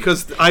Missouri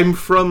because I'm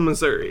from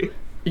Missouri.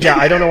 Yeah,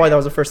 I don't know why that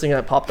was the first thing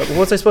that popped up. What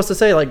was I supposed to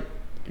say? Like,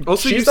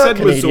 Also, you she's not said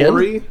Canadian.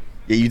 Missouri.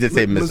 Yeah, you did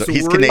say Missouri.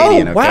 He's Missouri?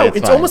 Canadian. Oh okay, wow, it's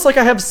it's fine. almost like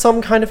I have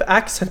some kind of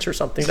accent or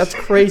something. That's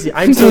crazy.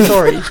 I'm so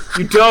sorry.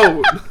 You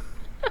don't.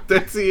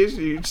 That's the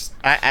issue. You just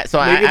I Make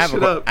it have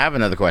shit up. I have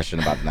another question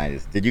about the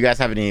 90s. Did you guys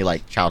have any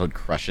childhood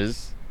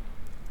crushes?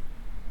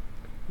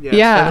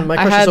 Yeah, Evan, my I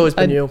crush has had always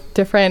been a you.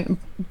 different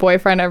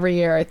boyfriend every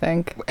year, I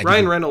think.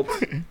 Ryan Reynolds.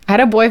 I had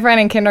a boyfriend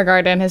in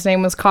kindergarten. His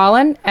name was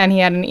Colin, and he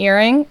had an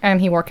earring,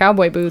 and he wore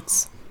cowboy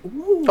boots.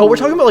 Oh, we're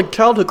talking about like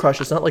childhood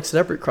crushes, not like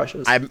celebrity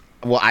crushes.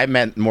 I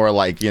meant more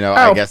I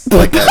Oh. guess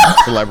like a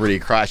celebrity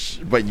crush,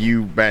 but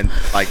you meant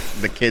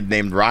the kid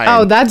named Ryan.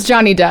 Oh, that's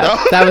Johnny Depp.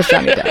 That was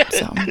Johnny Depp.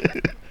 So.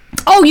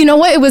 Oh, you know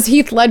what? It was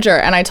Heath Ledger,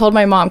 and I told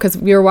my mom because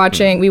we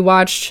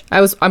watched.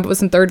 I was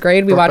in third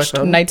grade. We Brokeback watched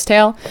Mountain? Knight's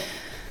Tale,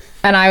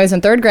 and I was in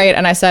third grade,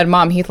 and I said,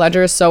 "Mom, Heath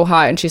Ledger is so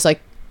hot," and she's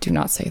like, "Do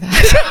not say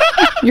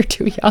that. You're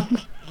too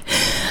young."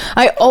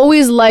 I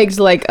always liked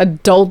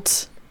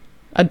adults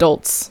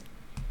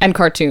and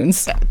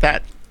cartoons.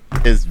 That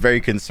is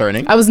very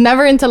concerning. I was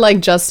never into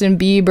Justin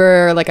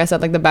Bieber, like I said,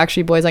 the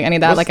Backstreet Boys, any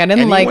of that. Was I didn't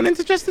anyone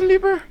into Justin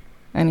Bieber?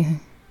 anything.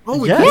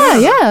 Oh,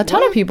 Yes. Yeah, a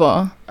ton of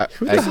people.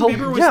 Who the hell?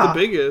 Bieber was Yeah. the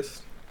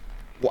biggest.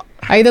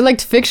 I either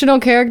liked fictional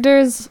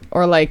characters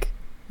or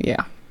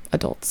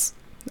adults.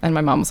 And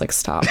my mom was like,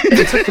 "Stop."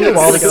 It took me a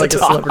while to get a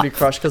Stop. celebrity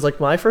crush because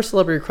my first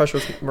celebrity crush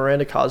was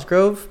Miranda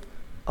Cosgrove.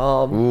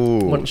 Ooh,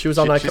 When she was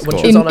on she's when cool.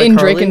 she was on in iCarly.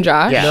 Drake and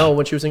Josh. Yeah. No,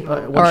 when she was in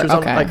when Or- she was on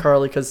okay.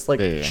 iCarly because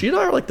Yeah. she and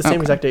I are the same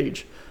Okay. exact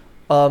age.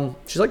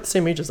 She's the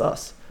same age as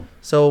us.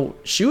 So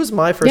she was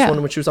my first Yeah.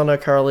 one when she was on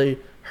iCarly.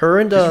 Her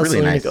and She's really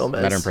Selena nice.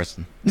 Gomez. Met her in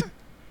person.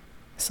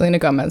 Selena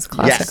Gomez,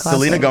 classic. Yes,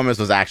 Selena Gomez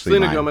was actually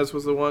Selena mine. Gomez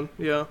was the one.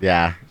 Yeah.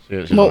 Yeah. She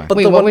Well, was But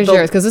wait, the what one- was the-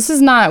 yours? Because this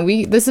is not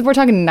we're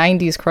talking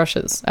 '90s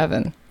crushes,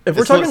 Evan. If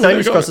we're It's not talking Selena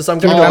 90s Gomez. crushes, I'm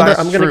gonna Oh, go back. that's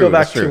I'm gonna true, go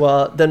back that's true.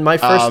 to then my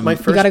first You my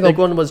first gotta go- big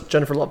one was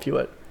Jennifer Love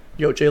Hewitt.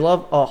 Yo, J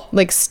Love. Oh,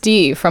 Like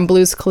Steve from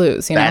Blue's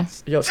Clues, you know?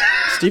 That's yo,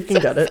 Steve can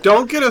get it.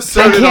 Don't get us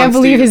I started can't on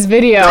believe Steve. his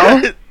video.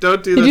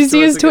 Don't do Did this you to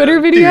see us his Twitter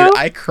again. video? dude,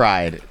 I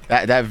cried.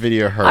 That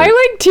video hurt. I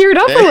like teared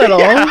up a little.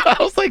 Yeah, I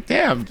was like,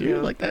 damn, dude, Yeah.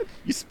 like that.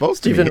 You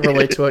supposed to. Steve didn't be.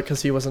 relate to it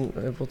because he wasn't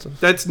able to.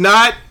 That's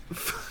not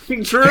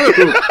fucking true.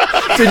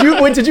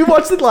 Did you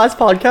watch the last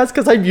podcast?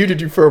 Because I muted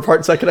you for a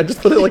part second. I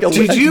just put it like a.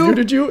 Did I you?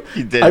 muted you.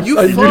 You did. I, You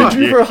I fuck. muted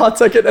you for a hot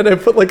second, and I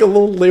put like a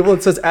little label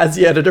that says, "As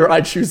the editor,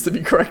 I choose to be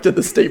correct in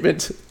the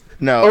statement."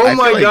 No. Oh I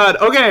my feel like- god.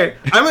 Okay,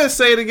 I'm gonna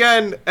say it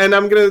again, and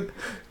I'm gonna.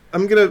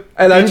 And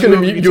I'm gonna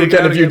mute you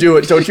again if you do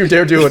it. Don't you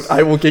dare do it.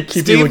 I will keep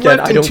Steve you again.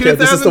 left I in don't care.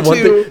 This is the one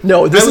 2002. thing.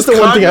 No, this I is the was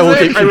one thing I will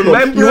cognizant. get I you.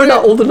 remember You are it.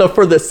 not old enough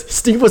for this.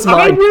 Steve was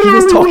mine. He was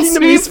remember talking to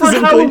me Steve for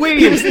specifically. Halloween.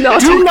 He was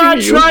not Do talking not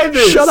to you. try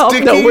this, Shut up. No,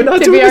 Dickie. we're not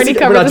Did doing we this. already We're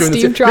cover not the doing this.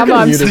 Steve You're drama?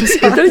 I'm getting so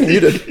muted. You're getting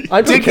muted.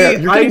 I don't care.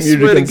 Dickie, You're I getting muted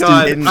swear to again,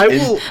 God, Steve. I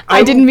will.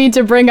 I didn't mean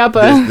to bring up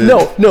a.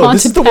 No,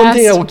 this is the one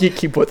thing I haunted will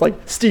keep with. Like,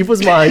 Steve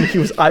was mine. He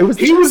was. I was.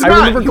 He was I not.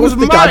 remember He going was to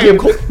the goddamn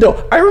mine.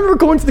 No, I remember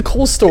going to the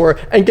Kohl's store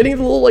and getting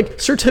the little like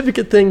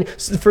certificate thing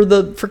for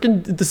the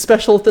freaking the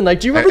special of the night.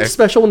 Do you remember I- the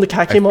special when the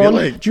cat came feel on?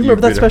 like Do you remember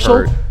that you've been special?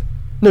 hurt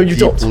No, you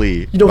don't.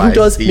 Deeply You know who by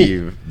does? Me.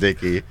 Steve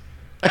Dickey.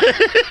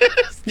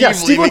 Yeah,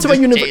 Steve went to my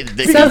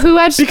university. So who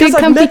had Because big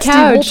I've comfy met Steve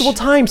couch? multiple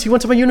times. He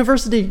went to my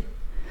university.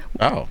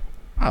 Oh.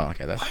 Oh,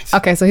 okay. That's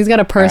Okay, so he's got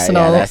a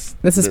personal. that's-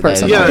 this is that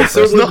is- personal. Yeah,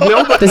 so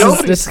look,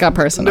 This got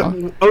personal.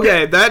 No,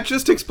 okay, that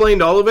just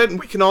explained all of it, and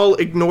we can all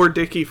ignore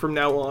Dickie from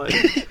now on.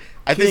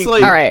 I He's think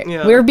like- All right,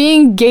 Yeah. we're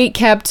being gate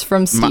kept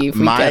from Steve. we get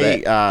my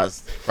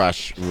it.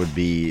 crush would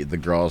be the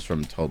girls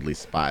from Totally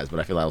Spies, but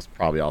I feel that was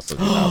probably also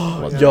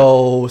 2000.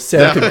 Yo,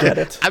 Sam could get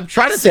it. I'm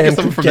trying to Sam think of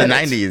someone could from the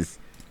get it. 90s.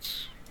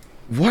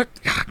 What?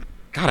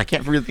 God, I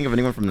can't really think of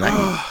anyone from the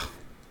 90s.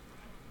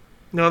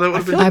 No, that would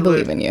have been. I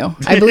believe in you.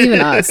 I believe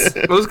in us.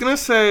 I was gonna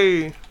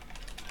say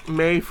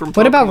May from.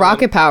 What about Pokemon.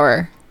 Rocket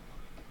Power?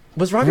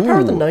 Was Rocket Power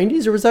in the Ooh.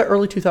 90s or was that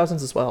early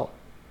 2000s as well?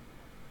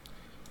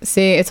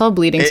 See, it's all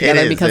bleeding It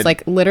together is. because, It-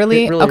 like,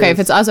 literally, it really okay, is. if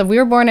it's us, if we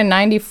were born in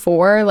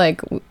 '94,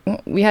 like,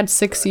 we had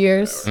 6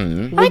 years.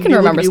 Mm-hmm. I can Woogity,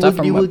 remember woogity, stuff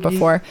from woogity, woogity.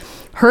 before.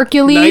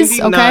 Hercules,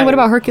 okay, 99. what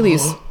about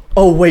Hercules?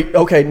 Oh, wait.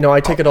 Okay, no,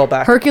 I take it all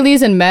back.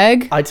 Hercules and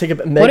Meg. I take it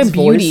back. What a Meg's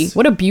beauty! voice.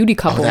 What a beauty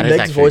couple. that is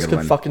Meg's actually a voice good could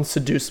one. fucking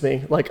seduce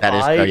me. Like That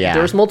is- oh, yeah.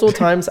 there was multiple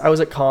times I was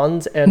at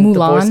cons and the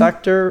Mulan. voice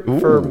actor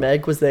for Ooh.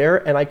 Meg was there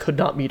and I could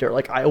not meet her.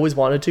 Like I always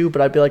wanted to,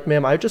 but I'd be like,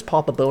 ma'am, I would just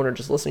pop a boner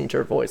just listening to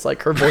her voice.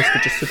 Like her voice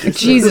could just seduce me.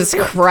 Jesus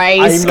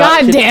Christ! I'm not God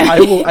kidding.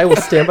 damn! I will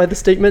stand by the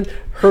statement.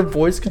 Her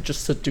voice could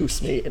just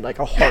seduce me in like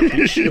a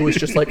heartbeat. It was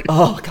just like,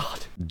 oh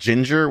god.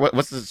 Ginger,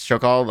 what's this show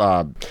called?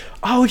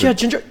 Oh yeah,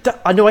 Ginger.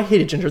 I know I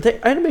hated Ginger.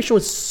 The animation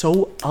was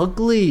so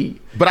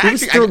ugly. But It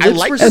was- actually, their I lips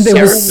like were the And they were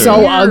character. so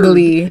weird.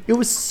 ugly. It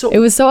was so. It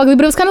was so ugly,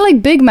 but it was kind of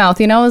like Big Mouth,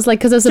 you know? It was like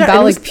because it's Yeah,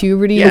 about it was- like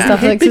puberty yeah. and stuff.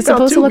 Hey, Like Big it's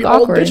supposed Mouth to too. look We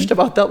all awkward. bitched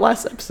about that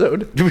last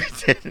episode. we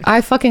did.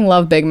 I fucking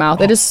love Big Mouth.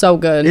 It is so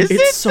good. Is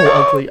It's it so though?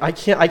 ugly. I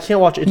can't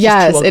watch it. It's just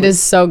Yes, too it ugly.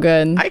 is so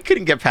good. I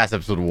couldn't get past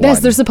episode 1. Yes,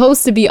 they're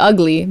supposed to be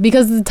ugly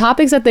because the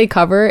topics that they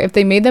cover, if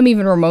they made them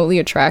even remotely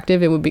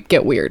attractive, it would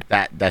get weird.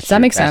 That's Does that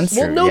make that's sense?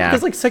 Well, true, no, yeah.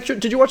 because like sexual.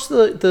 Did you watch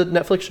the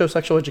Netflix show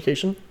Sexual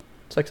Education?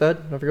 Sex Ed?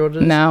 I forget what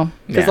it is. No.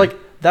 Because Yeah. like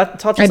that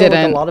touches I on like,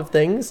 didn't. a lot of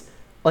things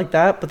like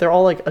that, but they're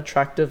all like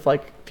attractive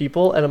like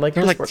people, and I'm like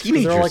They're this like works 'cause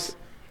they're all, teenagers.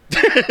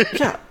 like,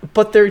 yeah,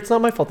 but it's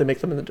not my fault they make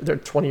them. They're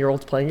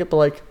 20-year-olds playing it, but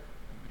like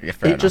Yeah,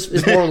 fair it enough. just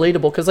is more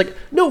relatable because like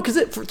no,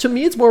 because to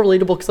me it's more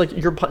relatable because like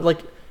like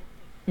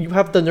you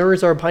have the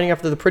nerds are pining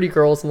after the pretty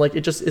girls and like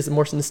it just is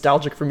more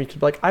nostalgic for me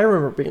because like I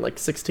remember being like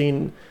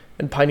 16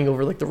 and pining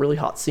over like the really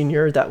hot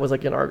senior that was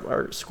like in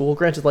our school.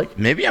 Granted, like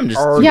Maybe I'm just.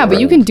 Are- Yeah, but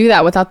you old. can do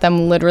that without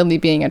them literally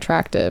being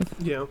attractive.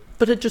 Yeah.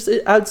 but it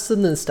adds to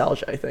the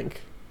nostalgia. I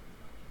think.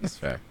 That's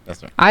fair.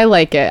 That's fair. I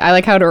like it. I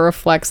like how it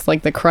reflects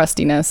like the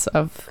crustiness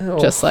of Oh.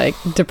 just like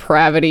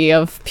depravity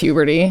of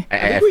puberty. I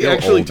think we feel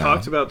actually old now.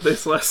 talked about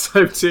this last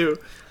time too.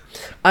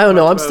 I don't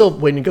know. I'm about- still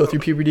waiting to go through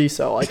puberty,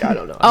 so like I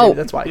don't know. Oh. Maybe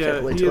that's why I Yeah, can't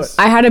relate he to is- it.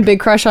 I had a big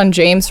crush on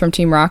James from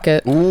Team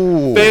Rocket.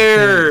 Ooh.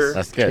 Fair.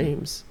 That's good.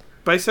 James.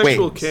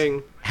 Bisexual Wait.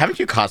 king. Haven't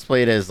you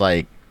cosplayed as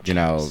like,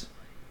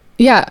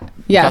 Yeah.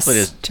 Yes. cosplayed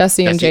as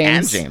Jesse and Jesse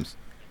James. and James?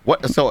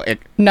 What? So it.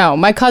 No,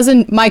 my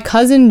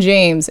cousin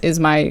James is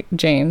my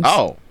James.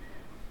 Oh,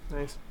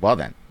 Nice. well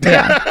then.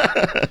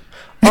 Yeah.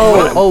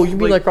 Oh, you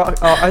mean Like-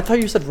 like I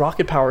thought you said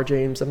Rocket Power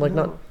James. I'm like,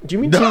 not. Do you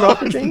mean Team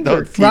Rocket James? no,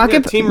 or-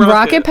 Rocket Team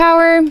Rocket.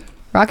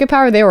 Rocket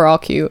Power, they were all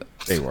cute.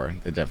 They were.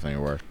 They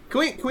definitely were. Can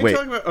we Wait.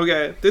 talk about?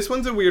 Okay, this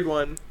one's a weird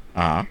one.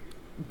 Uh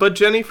But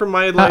Jenny from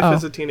My Life Uh-oh.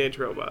 as a Teenage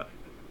Robot.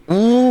 huh.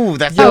 Ooh,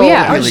 that's. Oh a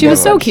yeah, really she was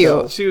good so one.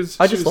 cute. She was.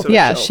 I she just was love so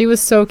Yeah, show. she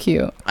was so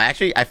cute. I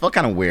felt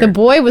kind of weird. The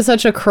boy was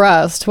such a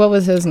crust. What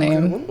was his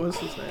name? What was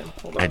his name?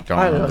 Hold I on. don't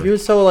I don't know. remember. He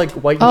was so like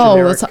white and Oh,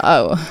 generic.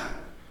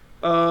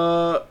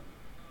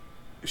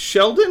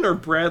 Sheldon or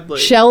Bradley?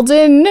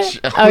 Sheldon.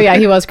 Oh yeah,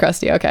 he was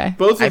crusty. Okay,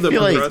 Both I of them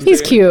feel were like- crusty.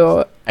 he's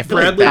cute. I feel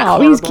Bradley like that.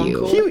 Oh, he's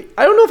Carbuncle. cute.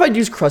 I don't know if I'd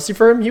use crusty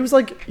for him. He was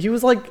like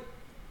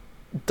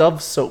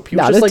Dove soap. He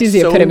was No, just this like dude's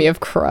the so epitome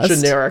of crust.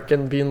 generic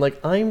and being like,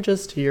 I'm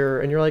just here,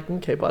 and you're like,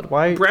 okay, bud,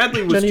 why?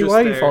 Bradley was Jenny, just why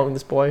are you there. following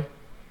this boy?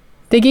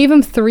 They gave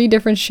him 3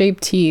 different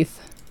shaped teeth.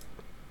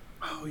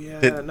 Oh yeah,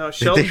 Did- no,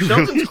 did they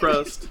Sheldon's really?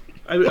 crust.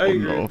 I agree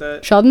no. with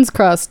that. Sheldon's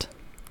crust.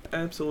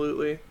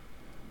 Absolutely.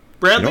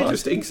 Bradley You know what?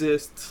 just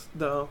exists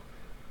though.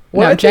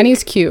 When I No, think-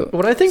 Jenny's cute.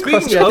 When I think Speaking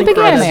Krusty, of I think Big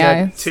crust,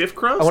 anime eyes. Tiff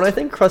crust. when I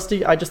think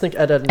Krusty, I just think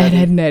Ed, Ed, and Ed, Eddie.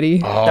 Ed, and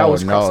Eddie. Oh, That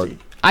was no. Krusty.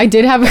 I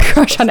did have a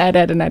crush on Ed,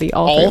 Ed, and Eddie.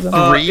 All 3 of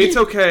them. Three? It's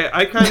okay.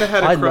 I kind of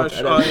had I a love crush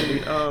Ed, on.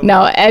 Ed,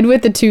 No, Ed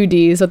with the 2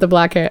 Ds with the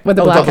black hair, with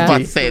the Oh, black I was about hat.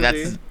 to say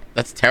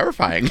that's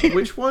terrifying.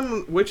 Which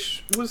one?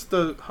 Which was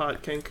the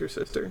hot Kanker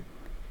sister?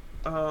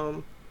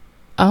 Oh.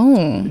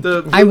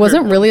 The I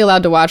wasn't blue-haired really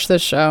allowed to watch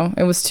this show.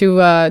 It was too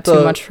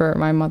The- much for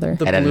my mother.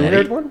 The Ed, Ed, and blue-haired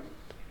Eddie? one?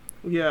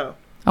 one. Yeah.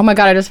 Oh my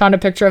god, I just found a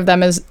picture of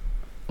them as.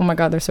 Oh my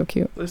god, they're so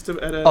cute. List of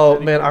Ed, Ed, Oh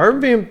and man, Eddie I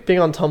remember being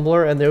on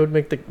Tumblr and they would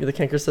make the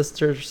Kanker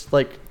sisters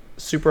like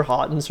super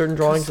hot in certain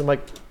drawings. I'm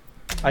like,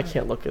 I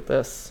can't look at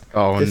this.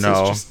 Oh This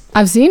no. is just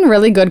I've seen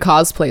really good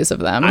cosplays of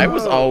them. I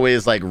was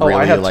always like Oh, I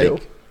really have like too.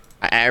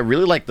 I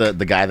really like the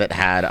guy that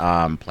had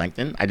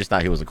Plankton. I just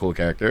thought he was a cool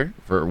character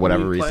for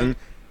whatever Plank? reason.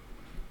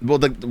 Well,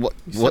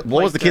 what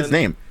was the kid's Plankton.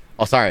 name?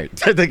 Oh, sorry,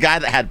 the guy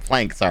that had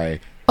Plank. Sorry.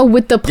 Oh,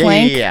 with the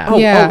plank. yeah.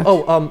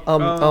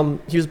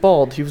 He was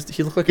bald. He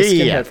looked like a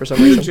Yeah, skinhead yeah. for some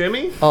Who, reason.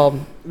 Jimmy? Was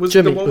Jimmy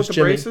Jimmy? the one was with the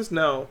Jimmy. braces?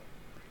 No.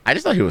 I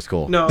just thought he was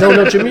cool. No. No,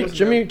 it Jimmy. wasn't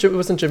Jimmy. It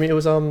wasn't Jimmy. It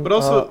was But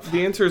also,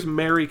 the answer is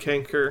Mary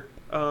Kanker.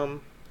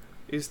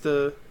 Is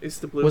the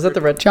blue? was that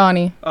the red?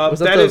 Johnny. was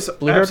that That the is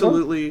blue-haired one?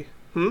 absolutely.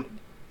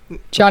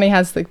 Johnny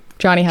has the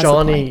Johnny.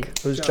 plank.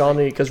 It was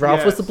Johnny because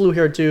Ralph was the Yes.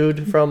 blue-haired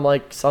dude from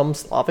like some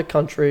Slavic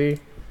country.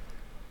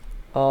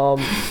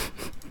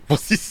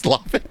 Was he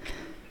Slavic?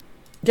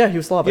 Yeah, he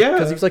was Slavic Yeah.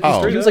 because he was like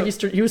Oh. he was like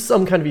Eastern. He was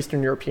some kind of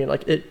Eastern European.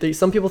 Like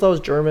some people thought it was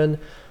German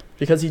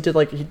because he did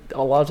like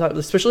a lot of times,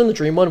 especially in the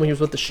Dream one when he was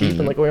with the sheep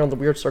and like going on the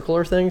weird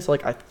circular things.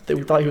 Like they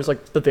thought he was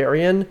like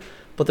Bavarian,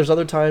 but there's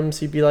other times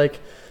he'd be like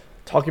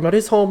talking about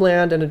his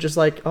homeland and it just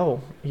like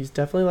he's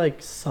definitely like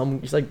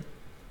he's like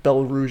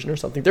Belarusian or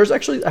something. There's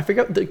actually I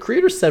forget the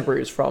creator said where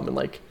he was from and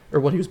like or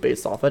what he was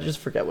based off. I just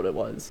forget what it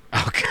was.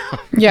 Oh god.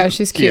 Yeah,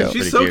 she's cute. Yeah. She's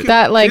Pretty so cute. cute.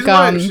 That, like, She's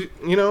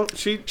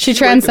my- she transcends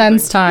awakened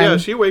things. time. Yeah,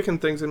 she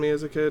awakened things in me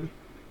as a kid.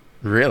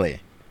 Really?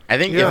 I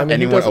think Yeah, if I mean, who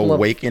anyone doesn't love-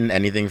 awakened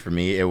anything for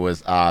me, it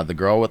was the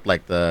girl with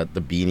like the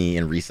beanie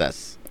in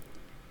Recess.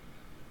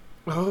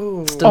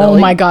 Oh. Oh Spinelli?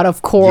 my god,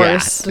 of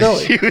course. Yeah,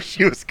 Spinelli.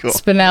 she was cool.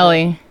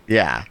 Spinelli.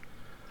 Yeah,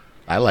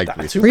 I liked That's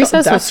Recess. who Recess got,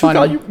 was that's who got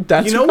funny. you.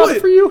 That's You who know got it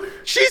what? for you.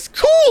 She's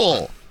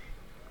cool.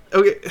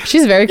 Okay.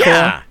 She's very cool.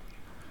 Yeah.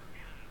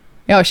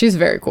 Oh, she's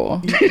very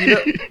cool.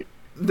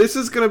 This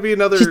is gonna be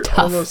another She's tough.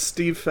 almost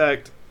Steve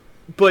fact,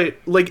 but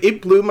like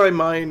it blew my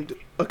mind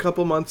a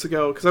couple months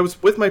ago because I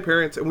was with my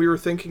parents and we were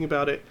thinking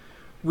about it.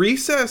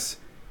 Recess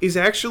is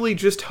actually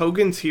just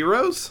Hogan's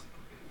Heroes,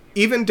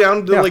 even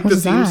down to Yeah. like What the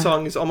is theme that?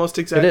 song is almost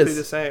exactly is.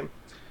 the same.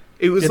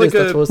 It was It like is,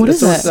 that's a what What is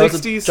that was a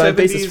 60s, giant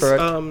basis 70s for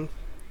it.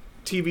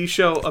 TV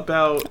show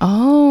about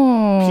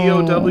Oh.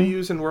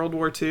 POWs in World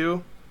War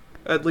II,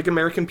 like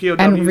American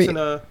POWs in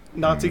a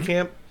Nazi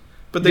camp,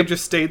 but they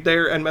just stayed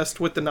there and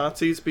messed with the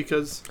Nazis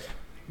because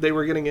they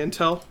were getting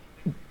intel.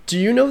 Do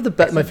you know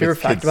my favorite This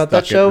fact kid's about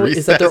that stuck at show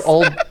is that they're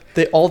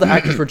Recess. all the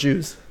actors were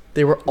Jews.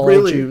 They were all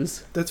Really?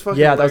 Jews. That's fucking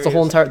Yeah, that was the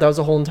whole hilarious.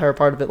 entire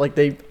part of it. Like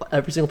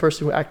every single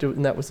person who acted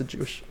in that was a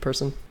Jewish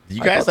person. Do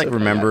you I guys thought like so.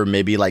 remember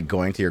maybe like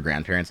going to your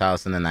grandparents'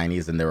 house in the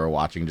 90s and they were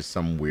watching just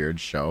some weird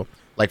show?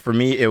 Like for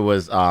me, it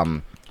was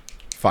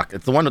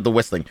it's the one with the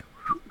whistling.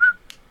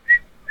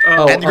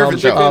 Andy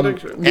Griffith Show.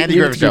 Andy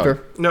Griffith Show.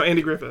 Beaver. No,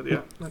 Andy Griffith.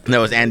 Yeah. No,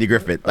 it was Andy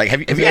Griffith. Like, have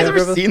you guys Andy ever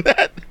Griffith? seen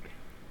that?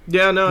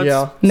 Yeah. No. It's,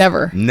 Yeah.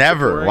 Never.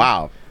 Never. boring.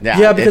 Wow. Yeah.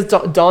 Yeah, because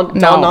Don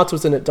No. Knotts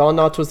was in it. Don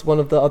Knotts was one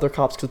of the other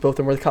cops because both of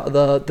them were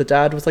the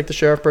dad was like the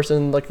sheriff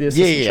person, like the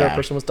assistant Yeah. sheriff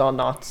person was Don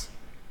Knotts.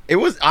 It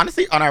was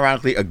honestly,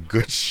 unironically, a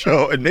good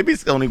show, and maybe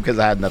it's only because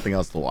I had nothing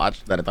else to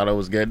watch that I thought it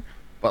was good.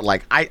 But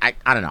like, I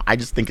don't know. I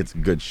just think it's a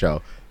good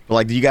show. But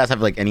like, do you guys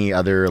have like any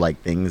other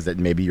like things that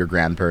maybe your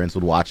grandparents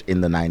would watch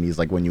in the 90s,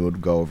 like when you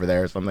would go over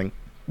there or something?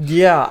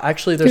 Yeah,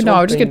 actually, there's Dude, no, one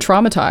I would just thing- get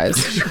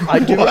traumatized.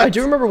 I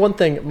do remember one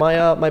thing.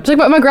 My It's like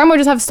my grandma would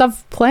just have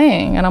stuff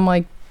playing, and I'm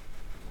like,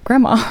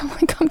 Grandma,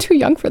 I'm too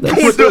young for this.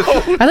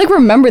 I like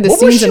remember the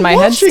What was scenes she in my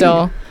head watching?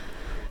 still.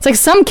 It's like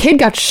some kid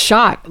got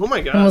shot Oh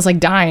my god. and was like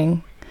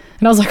dying,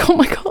 and I was like, oh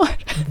my god.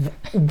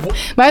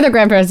 My other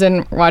grandparents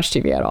didn't watch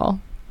TV at all.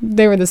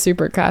 They were the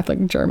super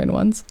Catholic German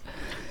ones.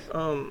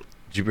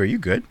 Jibby, are you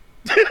good?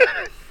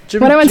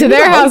 Jimmy, When I went to Jimmy,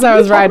 their how house, do I you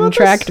was talk riding about this?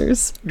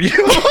 tractors.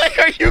 Like,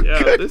 are you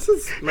Yeah, good? this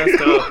is messed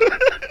up.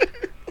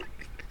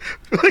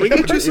 We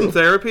can do some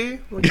therapy.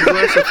 We can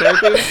do some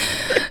therapy.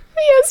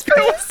 Yes,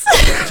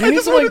 please. Do you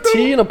need some like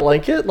tea and a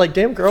blanket? Like,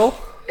 damn girl.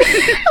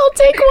 I'll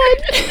take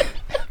one.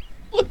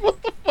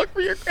 What the fuck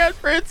were your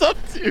grandparents up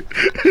to?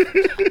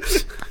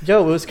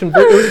 Yo, it was a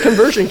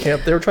conversion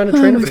camp. They were trying to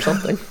train her for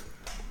something.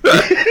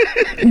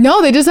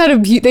 No, they just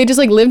they just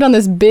like lived on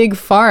this big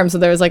farm, so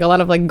there was like a lot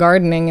of like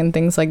gardening and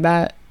things like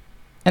that.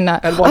 And I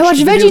And watched watch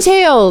Veggie videos-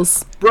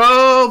 Tales.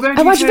 Bro, VeggieTales.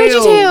 I watched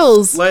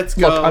VeggieTales. Let's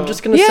go. Look, I'm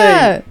just gonna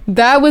Yeah, say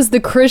that was the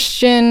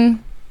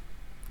Christian,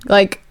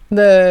 like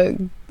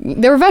the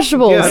They were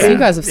vegetables. Yeah. You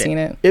guys have seen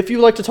it. If you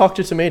like to talk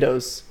to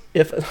tomatoes,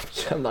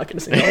 if I'm not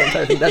gonna sing the whole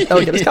entire thing, that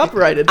would get us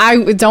copyrighted.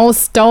 I don't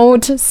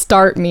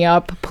start me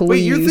up, please. Wait,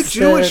 you're the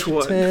Jewish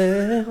one.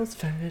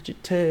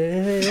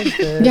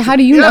 VeggieTales. Yeah, how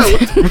do you know?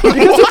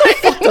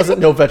 Doesn't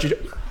know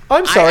VeggieTales.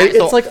 I'm sorry.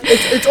 so-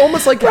 It's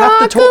almost like half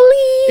the Torah.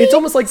 Broccoli, It's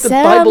almost like the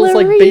Bible's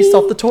like based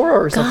off the celery,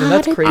 Torah or something.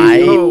 That's gotta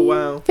crazy. Oh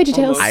wow.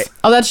 VeggieTales. Almost.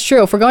 Oh, that's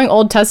true. If we're going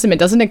Old Testament,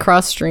 doesn't it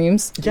cross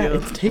streams? Yeah, Yeah.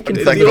 it's taken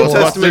The from Old the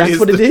Torah. Testament That's is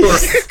what it the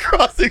is.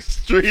 Crossing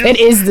streams. It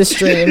is the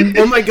stream.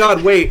 Oh my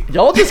God! Wait.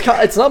 Y'all just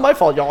it's not my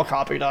fault. Y'all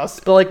copied us,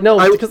 but like no,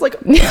 because like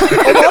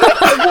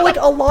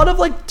a lot of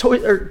like Toy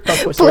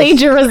Story.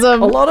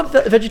 Plagiarism. A lot of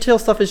VeggieTales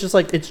stuff is just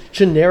like it's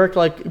generic,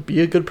 like be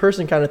a good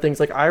person kind of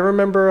things. Like I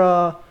remember,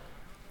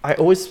 I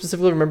always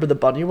specifically remember the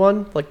bunny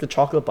one, like the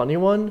chocolate bunny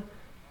one,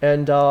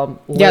 and Yeah,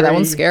 that Larry-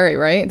 one's scary,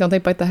 right? Don't they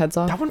bite the heads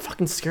off? That one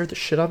fucking scared the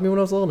shit out of me when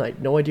I was little, and I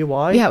had no idea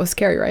why. Yeah, it was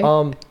scary, right?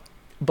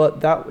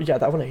 But that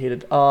one I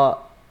hated.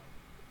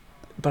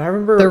 But I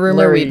remember The Rumor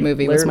Larry, Weed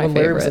movie was my when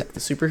Larry was favorite. like the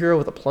superhero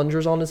with the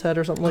plungers on his head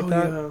or something like Oh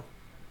that. yeah.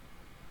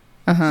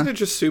 Uh-huh. Isn't it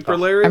just Super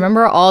Larry? I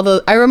remember all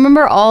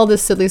the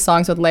silly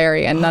songs with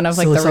Larry and none of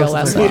like the Silly real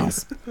songs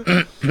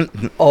with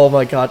songs. Oh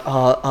my god.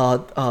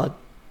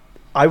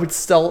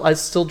 I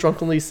still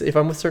drunkenly if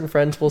I'm with certain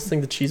friends, we'll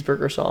sing the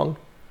cheeseburger song.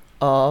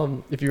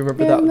 If you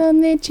remember that.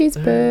 Lonely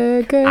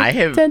cheeseburger. I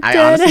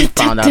honestly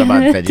found out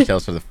about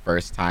VeggieTales for the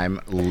first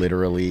time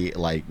literally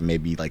like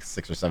maybe like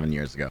 6 or 7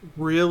 years ago.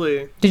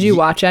 Really? Did you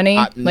watch any?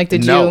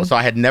 Did no, you? so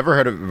I had never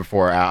heard of it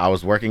before. I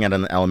was working at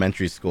an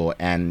elementary school,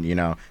 and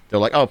they're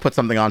like, "Oh, put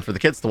something on for the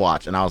kids to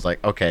watch," and I was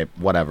like, "Okay,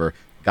 whatever."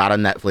 Got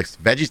on Netflix.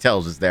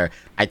 VeggieTales was there.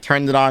 I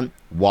turned it on,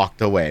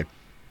 walked away.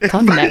 It's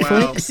on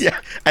Netflix. Yeah.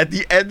 At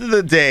the end of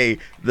the day,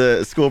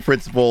 the school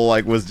principal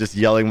was just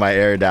yelling my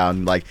ear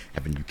down, like,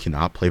 "Evan, you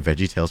cannot play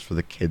VeggieTales for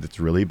the kids. It's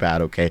really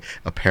bad. Okay."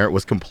 A parent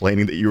was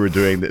complaining that you were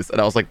doing this,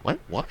 and I was like, "What?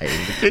 Why?"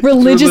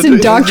 Religious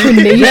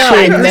indoctrination,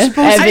 I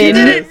Evan.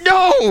 didn't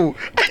know.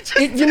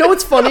 You know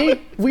what's funny?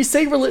 We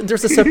say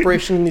there's a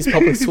separation in these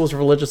public schools of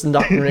religious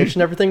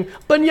indoctrination and everything,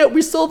 but yet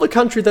we still have a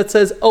country that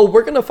says, "Oh,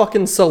 we're gonna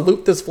fucking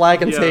salute this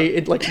flag and Yeah. say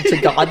it like to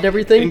God and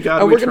everything," In God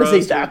and we we're gonna say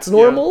trust. that's Yeah.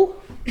 normal.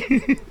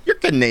 You're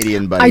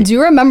Canadian, buddy. I do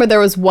remember there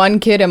was one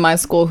kid in my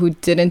school who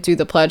didn't do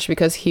the pledge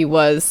because he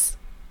was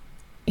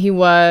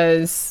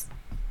a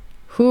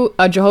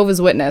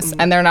Jehovah's Witness,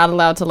 and they're not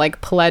allowed to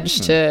like pledge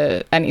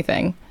to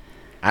anything.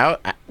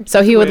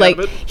 So he would way like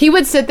out of it. he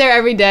would sit there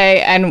every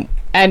day and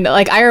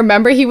like I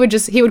remember he would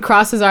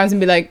cross his arms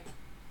and be like,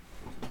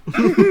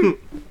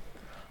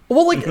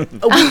 Well, like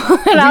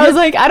and I was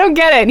like, I don't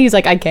get it, and he's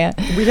like, I can't.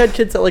 we had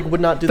kids that like would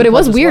not do. But the it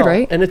was pledge as weird, well.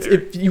 right? And it's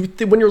if you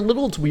when you're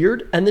little, it's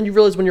weird, and then you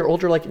realize when you're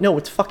older, like no,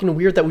 it's fucking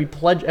weird that we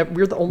pledge.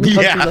 We're the only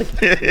country Yeah. like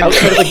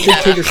outside of like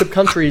dictatorship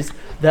countries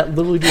that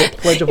literally do a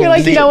pledge of You're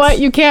like, allegiance. you know what?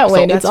 You can't So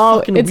win. that's It's all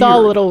fucking a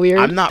weird. little weird.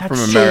 I'm not That's from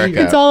so weird.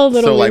 America. It's all a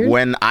little so like weird.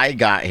 when I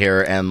got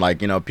here and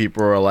like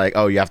people were like,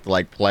 "Oh, you have to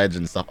like pledge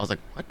and stuff." I was like,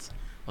 "What?" I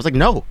was like,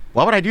 "No.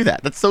 Why would I do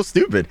that? That's so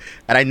stupid."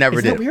 And I never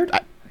Isn't did. that weird?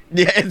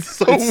 Yeah, it's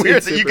so It's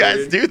weird that you super guys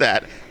weird. do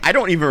that. I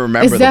don't even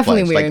remember It's the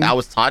definitely pledge. weird. Like I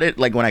was taught it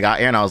like when I got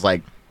here, and I was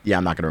like, "Yeah,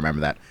 I'm not gonna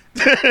remember that."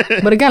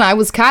 But again, I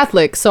was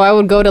Catholic, so I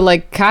would go to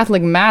like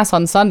Catholic mass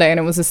on Sunday, and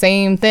it was the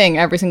same thing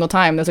every single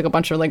time. There's like a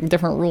bunch of like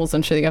different rules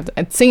and shit. You have to,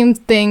 and same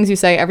things you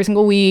say every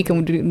single week, and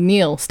we do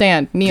kneel,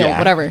 stand, kneel, Yeah.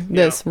 whatever.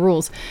 This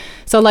rules.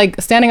 So like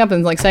standing up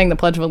and like saying the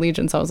Pledge of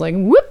Allegiance, I was like,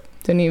 whoop,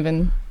 didn't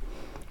even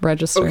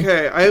register.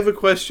 Okay, I have a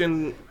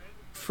question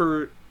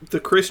for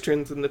the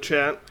Christians in the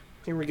chat.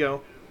 Here we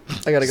go.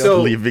 I gotta go.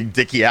 So- Leaving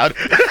Dickie out.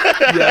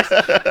 Yes.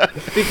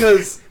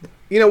 Because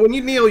when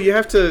you kneel, you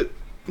have to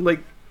like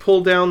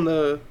pull down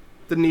the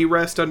knee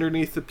rest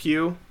underneath the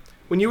pew.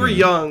 When you were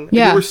young and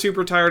Yeah. you were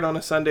super tired on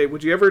a Sunday,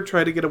 would you ever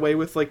try to get away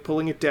with like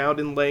pulling it down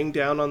and laying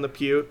down on the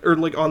pew or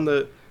like on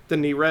the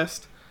knee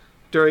rest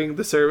during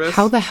the service?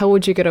 How the hell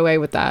would you get away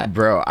with that?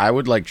 Bro, I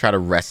would like try to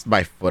rest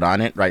my foot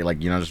on it, right? Like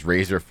just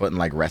raise your foot and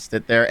like rest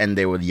it there, and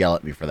they would yell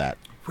at me for that.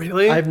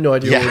 Really? I have no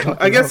idea Yeah. what we're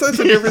talking I guess about. that's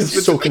the difference.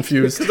 I'm so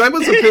confused. Because I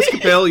was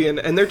Episcopalian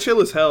and they're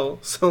chill as hell.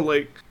 So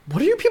like,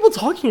 What are you people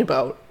talking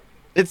about?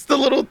 It's the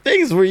little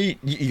things where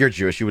you're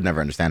Jewish, you would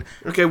never understand.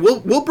 okay,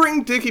 we'll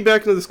bring Dickie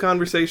back into this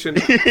conversation.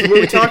 When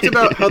we talked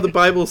about how the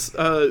Bible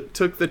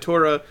took the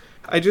Torah,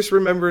 I just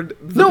remembered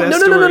the No, best no,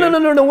 story.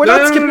 We're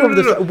not skipping over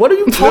this. What are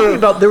you talking no.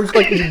 about? There was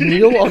like you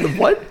kneel on the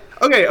what?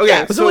 Okay.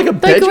 Was it like a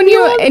Like bed? when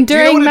you and Do you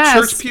know during what a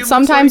church mass, pew looks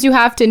sometimes like? you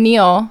have to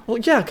kneel. Well,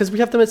 yeah, because we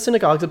have them at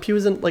synagogues. A pew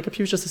isn't like a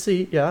pew's just a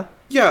seat. Yeah.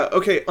 Yeah.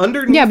 Okay.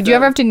 Underneath. Yeah, but do you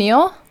ever them- have to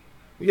kneel?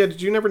 Yeah.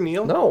 Did you never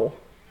kneel? No.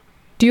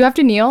 Do you have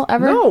to kneel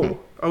ever? No.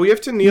 Oh, we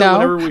have to kneel No?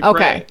 whenever we Okay.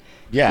 pray.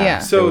 Yeah. Yeah.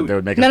 So- they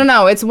would make No, us.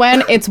 no. It's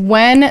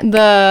when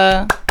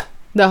the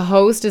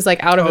host is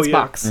like out of Oh, his yeah.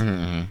 box.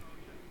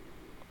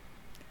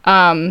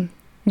 Mm-hmm.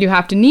 You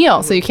have to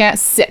kneel, so you can't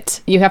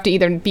sit. You have to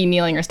either be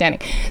kneeling or standing.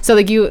 So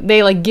like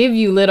they like give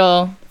you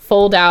little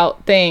fold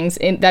out things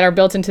that are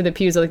built into the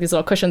pews with like these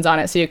little cushions on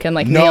it, so you can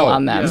like kneel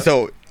on them.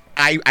 So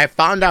I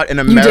found out in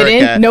America,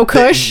 didn't? No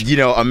cush?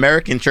 that,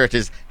 American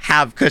churches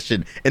have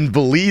cushion. In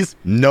Belize,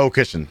 no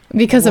cushion.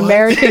 Because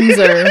Americans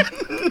are.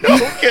 No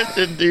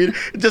cushion, dude.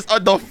 Just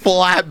on the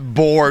flat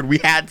board. We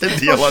had to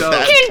deal with up.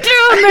 that.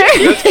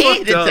 You're doing I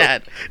hated up.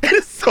 that. It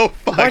is so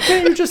Why fucked.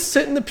 can't you just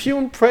sit in the pew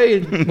and pray?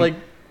 Like,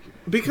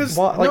 Because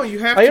Why- no, like, you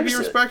have I to be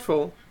understand-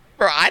 respectful.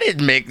 Bro, I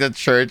didn't make the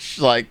church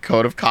like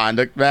code of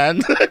conduct,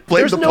 man. I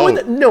blame there's the no,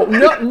 Pope.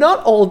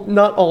 no,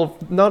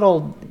 not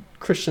all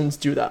Christians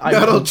do that.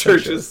 Not all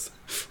churches.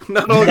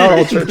 Not all Not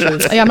all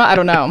churches. Yeah, I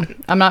don't know.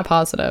 I'm not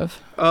positive.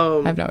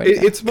 I have no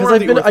idea. It's more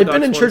Because I've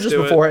been in Orthodox churches ones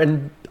do it. before,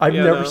 and I've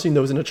Yeah, never no. seen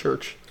those in a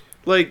church.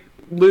 Like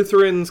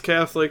Lutherans,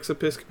 Catholics,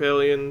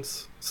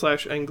 Episcopalians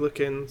 /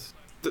 Anglicans.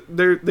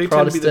 They tend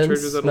to be the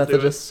churches Protestants, that'll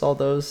Methodists, all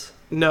those.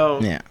 do it.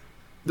 No. Yeah.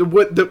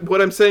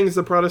 What I'm saying is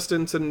the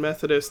Protestants and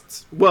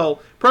Methodists.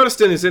 Well,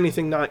 Protestant is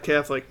anything not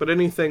Catholic, but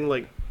anything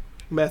like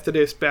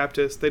Methodist,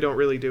 Baptist, they don't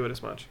really do it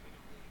as much.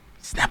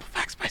 Snapple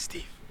facts by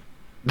Steve.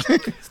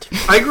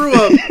 I grew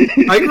up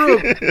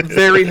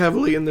very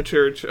heavily in the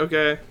church,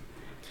 okay?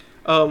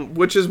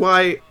 Which is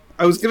why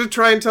I was gonna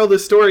try and tell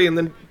this story, and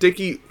then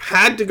Dickie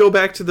had to go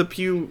back to the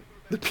pew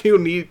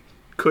knee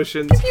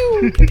cushions.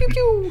 Pew, pew, pew,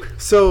 pew.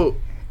 So,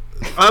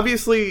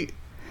 obviously,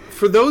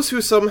 for those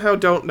who somehow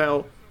don't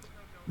know,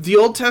 the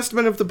Old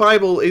Testament of the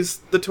Bible is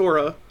the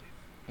Torah.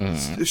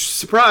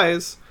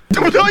 Surprise.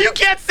 No, you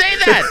can't say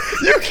that.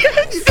 You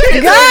can't say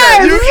Guys, that.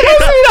 this is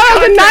supposed to be about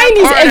the Cut that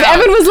 90s. part If out.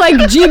 Evan was like,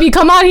 GB,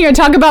 come on here and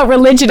talk about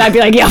religion, I'd be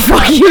like, yeah,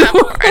 fuck you.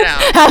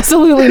 out.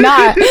 Absolutely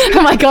not.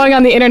 I'm like going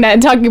on the internet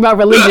and talking about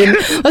religion.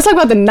 Let's talk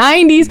about the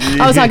 90s.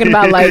 I was talking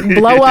about like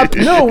blow up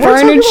we're talking about, like,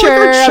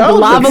 furniture, childhood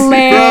lava secrets.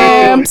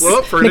 lamps,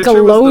 Bro, furniture was the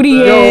best.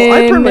 Nickelodeon. Yo,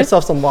 I burned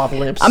myself some lava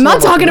lamps. I'm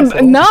not so much talking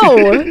about,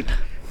 myself. no.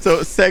 So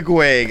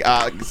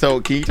segueing, so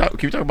can you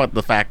talk about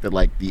the fact that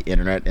like the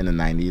internet in the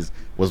 90s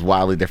was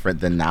wildly different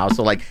than now?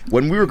 So like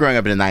when we were growing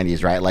up in the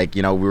 90s, right? Like,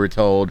 you know, we were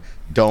told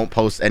don't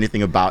post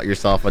anything about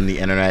yourself on the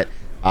internet.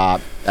 I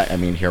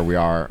mean, here we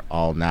are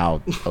all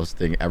now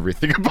posting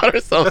everything about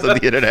ourselves on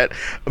the internet.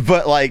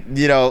 But like,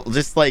 you know,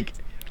 just like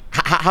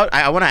how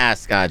I want to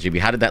ask GB,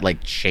 how did that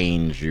like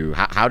change you?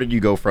 How did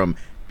you go from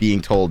being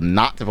told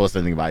not to post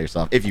anything about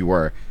yourself, if you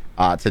were,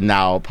 to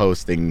now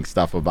posting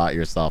stuff about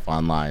yourself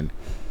online?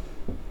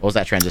 What was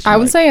that transition? I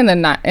would like? say in the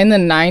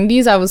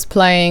 90s, I was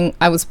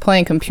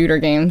playing computer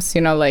games.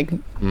 You know, like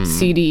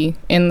CD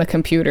in the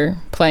computer,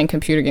 playing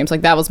computer games.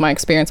 Like that was my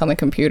experience on the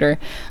computer.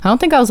 I don't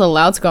think I was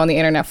allowed to go on the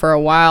internet for a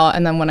while,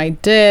 and then when I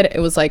did, it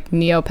was like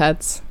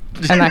Neopets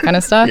and that kind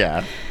of stuff.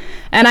 Yeah.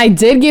 And I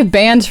did get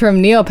banned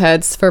from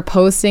Neopets for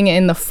posting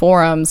in the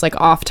forums like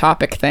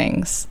off-topic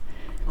things.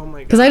 Oh my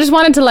god. Because I just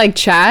wanted to like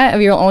chat.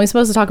 You're only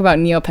supposed to talk about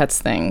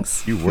Neopets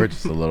things. You were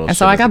just a little. And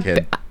so shit as a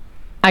kid.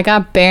 I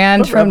got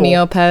banned What from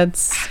rebel?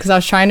 Neopets because I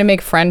was trying to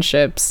make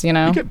friendships, you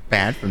know? You get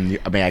banned from.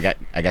 I mean,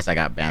 I guess I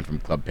got banned from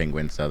Club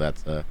Penguin, so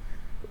that's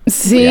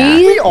See? Yeah.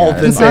 We all Yeah,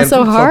 been it's banned not so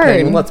from Club hard.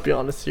 Penguin, let's be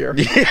honest here.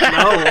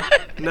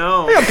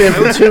 No. Banned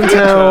from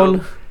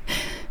Toontown.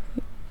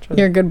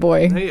 You're a good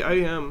boy. Hey, I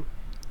am.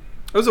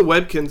 I was a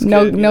Webkins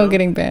No, kid. no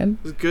getting banned.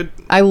 It was good.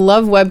 I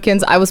love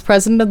Webkins. I was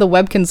president of the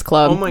Webkins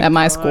club Oh my at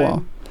my God.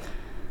 school.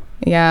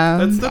 Yeah.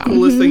 That's the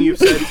coolest thing you've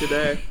said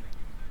today.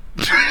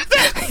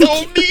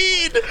 so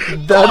mean.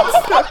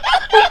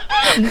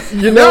 That's.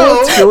 You know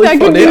what's really That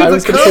could funny? be I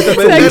was going to say that's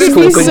the that least could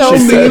cool be thing so she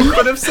said. mean.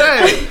 Could have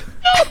said.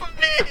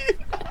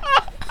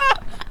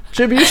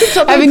 Jibby, you should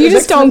tell Evan, me you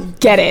just next time- don't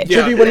get it. Yeah.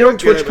 Jibby, when you're at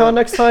Get it, TwitchCon man.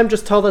 next time,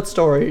 just tell that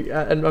story,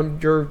 and everyone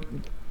will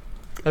be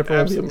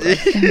impressed.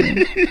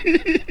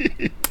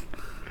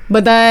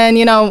 But then,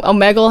 you know,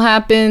 Omegle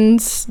happened.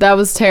 That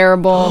was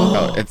terrible.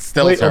 Oh, it's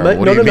still Wait, terrible.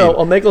 What no, do no, you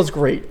no. mean? Omegle's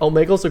great.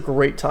 Omegle's a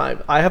great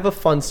time. I have a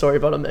fun story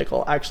about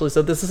Omegle, actually.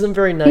 So this isn't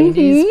very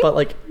 90s, but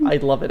like I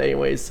love it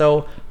anyways.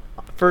 So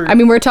for I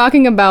mean, we're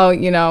talking about,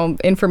 you know,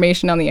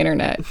 information on the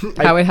internet,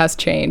 how it has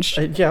changed.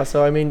 yeah,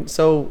 so I mean,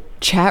 so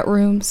Chat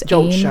rooms.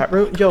 yo, AIM. chat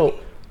room, yo.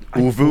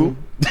 Uvu.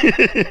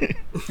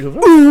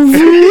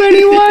 Ooh,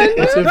 anyone?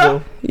 What's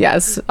Uvu?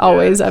 Yes,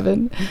 always,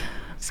 Evan.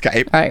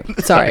 Skype. All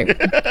right, sorry.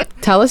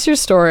 Tell us your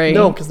story.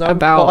 No, because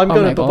about I'm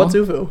gonna. But Omegle. what's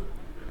Uvu?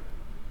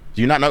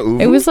 Do you not know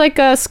Uvu? It was like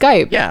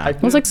Skype. Yeah.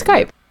 It was like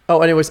Skype.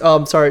 Oh, anyways,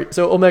 sorry.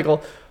 So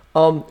Omegle,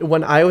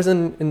 when I was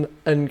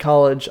in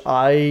college,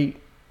 I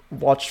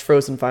watched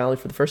Frozen finally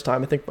for the first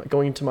time. I think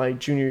going into my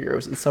junior year, it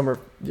was the summer.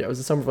 Yeah, it was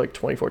the summer of like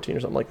 2014 or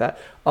something like that.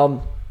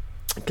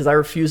 Because I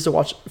refused to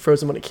watch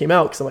Frozen when it came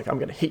out because I'm like, I'm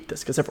gonna hate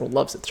this because everyone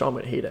loves it, so I'm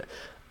gonna hate it.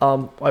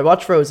 I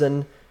watched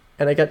Frozen,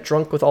 and I got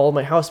drunk with all of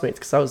my housemates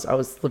because I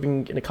was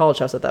living in a college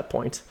house at that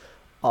point,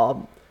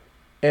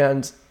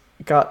 and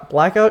got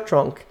blackout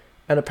drunk.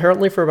 And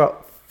apparently for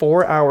about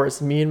 4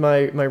 hours, me and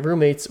my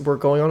roommates were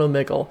going on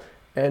Omegle,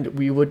 and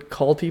we would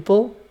call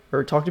people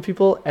or talk to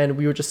people, and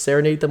we would just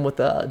serenade them with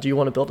the "Do you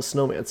want to build a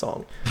snowman"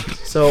 song.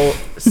 So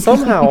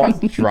somehow,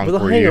 drunk with a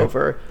were you?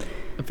 hangover,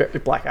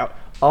 blackout.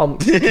 'Cause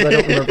I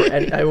don't remember I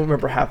don't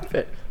remember half of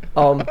it.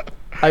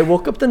 I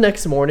woke up the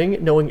next morning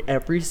knowing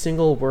every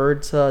single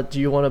word to "Do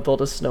you want to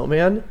build a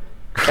snowman,"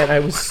 and I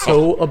was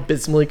so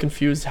abysmally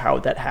confused how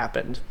that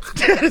happened.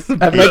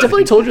 And I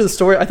definitely told you the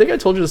story. I think I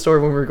told you the story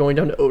when we were going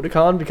down to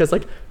Otakon, because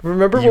like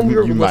remember when we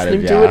were you might have,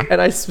 listening to it,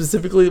 and I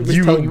specifically was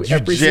telling you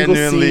every single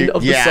genuinely- scene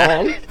of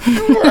yeah. the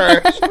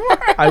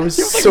song. I was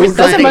so That's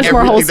a saying much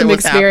more everything that wholesome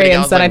was happening. I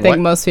experience was than like, I think what?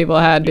 most people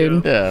had,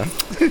 dude. Yeah.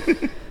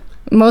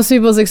 Most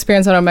people's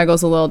experience on Omegle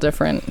is a little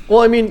different. Well,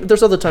 I mean,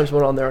 there's other times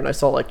when on there and I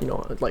saw like, you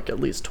know, like at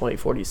least 20,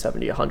 40,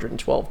 70,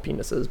 112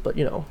 penises, but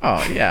you know.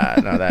 Oh yeah,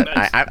 no, that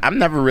I'm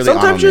never really.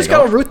 Sometimes you on just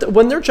gotta Omegle. root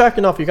when they're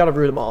jacking off. You gotta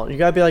root them all. You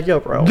gotta be like, yo,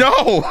 bro. No,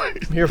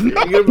 I'm here for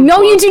you.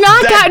 No, you do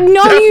not. That's No,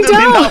 you definitely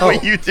don't. Not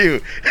what you do.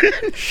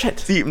 Shit.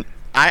 See,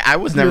 I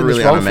was never Doing this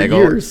really on wrong for Omegle.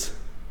 years.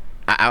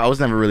 I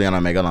was never really on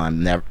Omegle,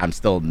 and I'm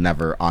still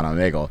never on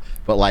Omegle.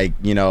 But like,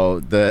 you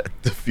know, the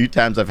few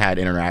times I've had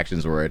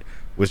interactions where it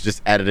was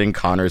just editing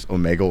Connor's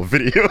Omegle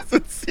videos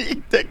and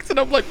seeing things, and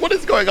I'm like, what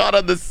is going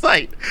on this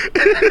site?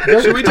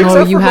 Should we do, Oh,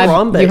 Except you for had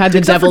Harambe. you had the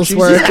Except for devil's Jesus.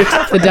 work,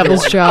 Except for the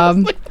devil's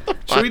job.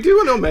 should we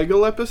do an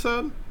Omegle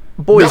episode?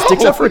 Boys, No.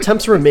 dicks out for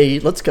attempts were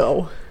made. Let's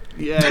go.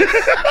 Yes.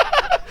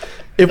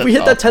 If we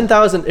hit that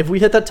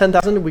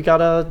 10,000, we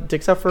got a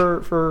dicks out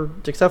for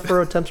dicks out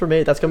for attempts were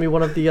made. That's gonna be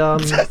one of the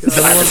it's gonna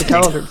be one of the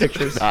calendar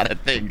pictures. Not a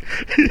thing.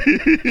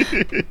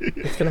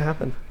 It's gonna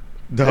happen.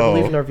 I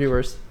believe in No. our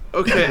viewers.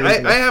 Okay,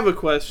 I have a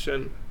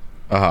question.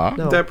 Uh huh.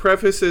 No. That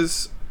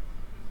prefaces,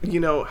 you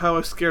know,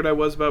 how scared I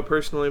was about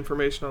personal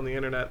information on the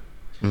internet.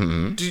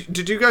 Mm-hmm.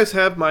 Did you guys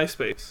have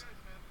MySpace?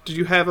 Did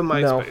you have a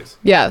MySpace?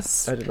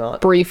 Yes, I did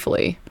not.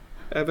 briefly.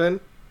 Evan?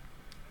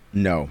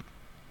 No.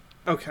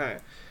 Okay.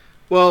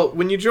 Well,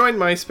 when you join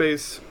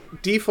MySpace,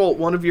 default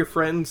one of your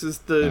friends is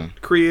the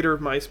creator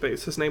of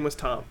MySpace. His name was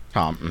Tom.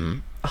 Tom. Mm-hmm.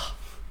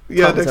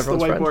 Yeah, Tom is that's the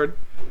everyone's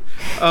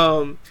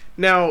whiteboard.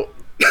 Now,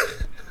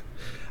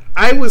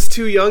 I was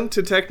too young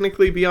to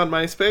technically be on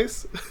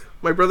MySpace.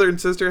 My brother and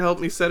sister helped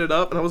me set it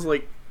up, and I was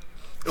like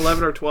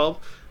 11 or 12.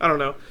 I don't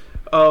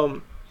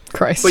know.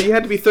 Christ. But you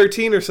had to be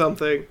 13 or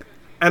something.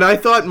 And I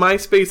thought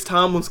MySpace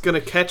Tom was going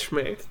to catch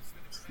me.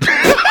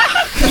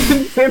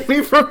 And hit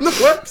me from the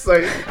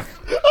website.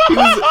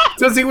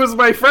 Because he was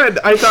my friend.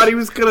 I thought he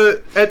was going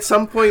to, at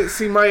some point,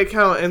 see my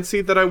account and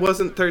see that I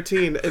wasn't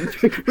 13 and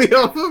pick me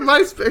off of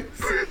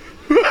MySpace.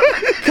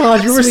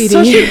 God, you were Sweetie.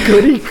 such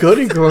a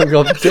goody growing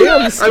up.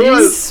 Damn, I Steve.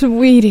 was.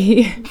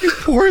 Sweetie.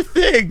 Poor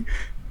thing.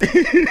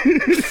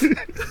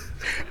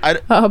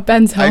 Oh,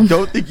 Ben's I home.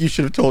 don't think you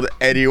should have told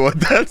anyone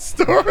that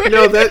story.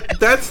 No,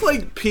 that's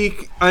like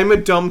peak I'm a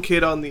dumb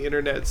kid on the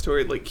internet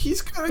story. Like,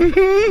 he's gonna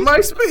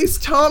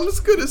MySpace Tom's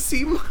gonna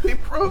see my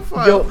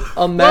profile.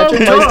 Yo,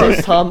 imagine Oh, MySpace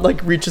God. Tom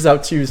like reaches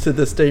out to you to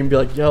this day and be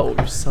like, "Yo,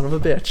 you son of a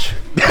bitch."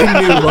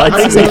 I knew, Like,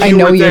 He's like, I you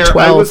know were you're there. I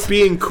 12. was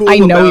being cool I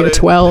know about you're it.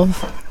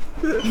 12.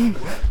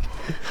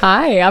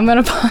 Hi, I'm on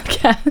a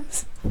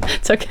podcast.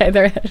 It's okay,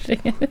 they're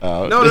editing it.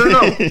 Oh.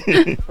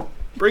 No.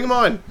 Bring him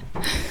on.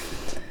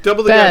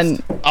 Double the Ben,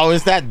 guest. Oh,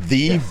 is that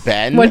the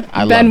Ben? what?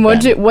 I Ben,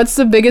 love Ben. what's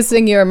the biggest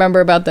thing you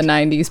remember about the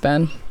 '90s,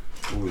 Ben?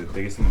 Ooh, the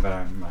biggest thing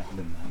about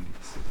the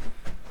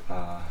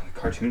 90s.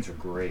 Cartoons are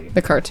great.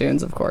 The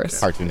cartoons, of course.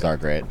 Cartoons are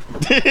great.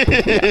 Fuck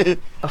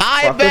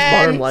Hi, with Ben.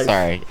 modern life.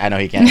 Sorry, I know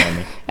he can't hear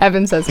me.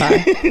 Evan says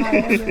hi.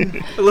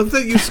 I love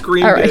that you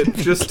screamed All right. it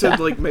just to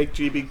like make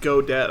GB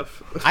go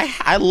deaf. I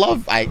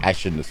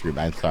shouldn't have screamed.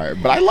 I'm sorry,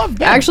 but I love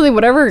Ben. Actually,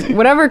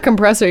 whatever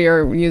compressor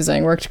you're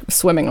using worked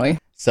swimmingly.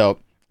 So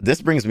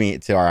this brings me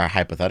to our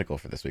hypothetical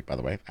for this week. By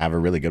the way, I have a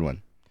really good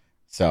one.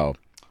 So,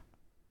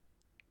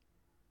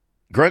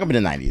 growing up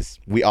in the '90s,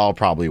 we all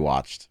probably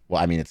watched.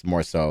 Well, I mean, it's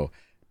more so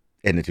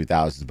in the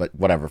 2000s, but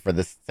whatever. For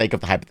the sake of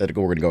the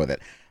hypothetical, we're gonna go with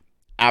it.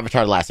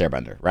 Avatar: The Last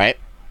Airbender, right?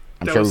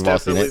 I'm That sure was we've all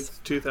seen definitely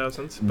it.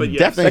 2000s, but yes.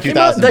 Definitely That came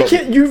out. 2000s, That but-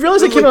 can't, you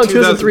realize It it was came like out in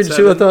 2003 to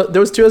 2007. there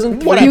was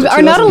 2003. Whatever. You to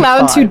are not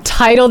allowed to 2005.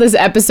 title this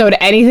episode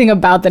anything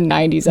about the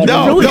 '90s. Evan.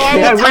 No, really no, I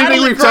can't. was Everything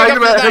titling we've talked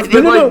about has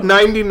been No, no, like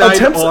 99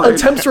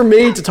 Attempts were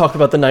made to talk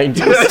about the 90s.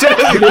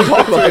 We didn't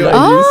talk about the 90s.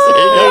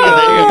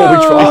 Oh. But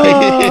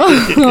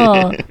we tried.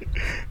 Oh.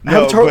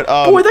 No, Avatar-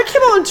 but, boy, that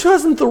came out in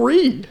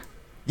 2003.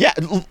 yeah,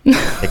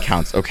 it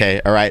counts.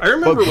 Okay, all right. I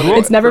remember But when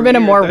It's never been a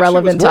premiered. more That shit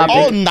relevant was we're topic.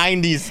 all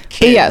 '90s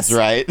kids, Yes.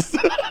 right?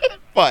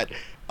 But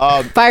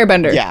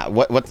Firebender. yeah,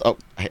 what's? Oh,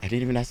 I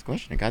didn't even ask the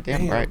question.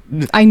 Goddamn, right.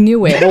 I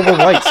knew it. Well, we're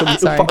right. So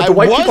Sorry. the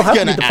white I was people have to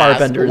be gonna the ask,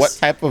 firebenders. what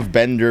type of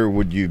bender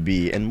would you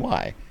be, and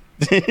why?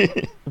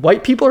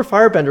 White people are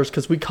firebenders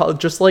because we call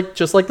just like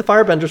the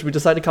firebenders. We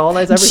decided to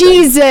colonize everything.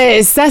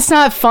 Jesus, that's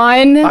not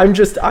fun. I'm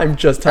just telling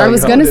I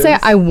was you how gonna it say is.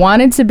 I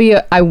wanted to be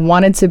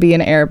an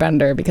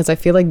airbender because I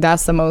feel like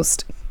that's the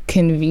most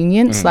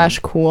convenient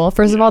 / cool.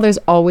 First of all, there's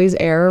always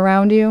air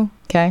around you.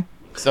 Okay.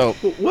 So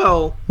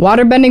Well,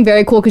 Waterbending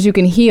very cool because you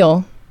can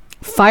heal.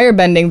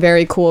 Firebending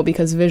very cool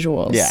because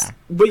visuals. yeah,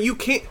 but you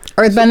can't.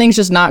 Earthbending's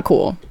just not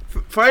cool.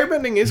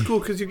 Firebending is cool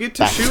because you get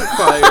to shoot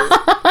fire.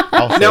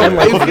 I'll say Now,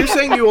 that. if you're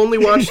saying you only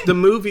watched the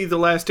movie The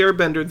Last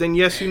Airbender, then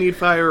yes, you need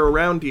fire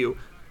around you.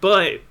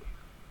 But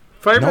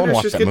firebenders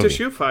watched just that get to movie.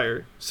 shoot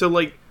fire. So,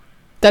 like,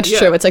 That's Yeah.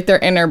 true. It's like their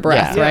inner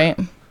breath, Yeah. right?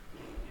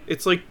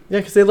 it's like Yeah,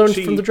 because they learned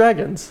She- from the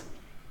dragons.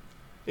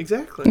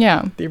 Exactly.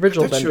 Yeah. The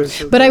original That Bender. show's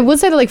so But I good. would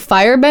say that like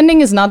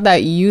firebending is not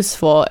that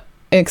useful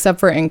except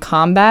for in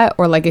combat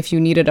or like if you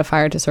needed a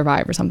fire to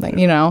survive or something,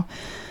 you know,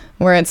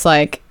 where it's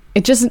like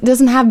it just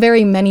doesn't have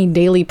very many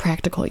daily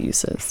practical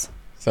uses.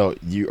 So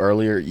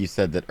you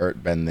said that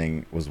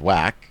earthbending was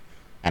whack,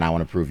 and I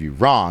want to prove you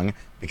wrong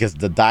because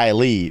the Dai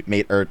Li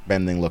made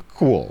earthbending look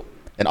cool,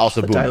 and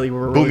also The Dai Li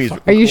were really Boomy's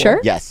fucking Are you cool. sure?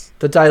 yes.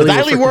 The Dai Li Dai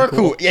were Li freaking were cool.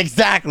 cool,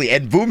 exactly,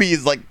 and Boomy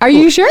is like. Are cool.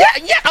 you sure?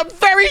 Yeah, I'm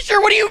very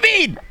sure. What do you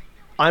mean?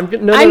 I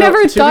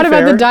never thought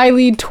about the Dai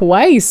Li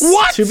twice.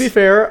 What? To be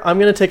fair, I'm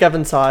gonna take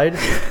Evan's side.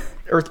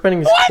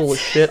 Earthbending is What? cool as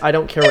shit. I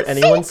don't care what It's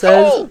anyone so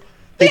says. cool.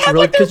 They It's have,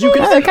 really like, their because you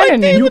can moves, like,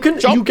 they you would can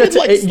jump you get and, to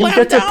like, you slam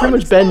get to down pretty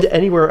much and bend stuff.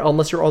 anywhere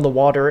unless you're on the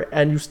water,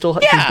 and you still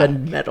can Yeah.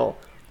 bend metal.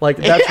 Like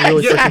that's Yeah,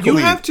 really yeah, freaking You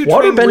cool. have to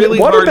train really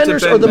hard to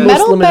Waterbenders bend are the metal. most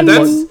Metal limited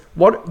bending- ones.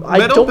 What I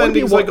Metal don't want to be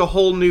bending's like a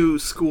whole new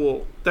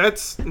school.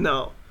 That's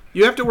no.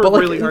 You have to work but,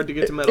 like, really hard to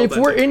get to metal If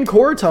bending. we're in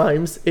core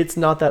times, it's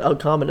not that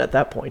uncommon at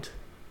that point.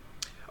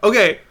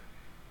 Okay.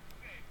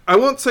 I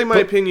won't say my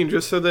opinion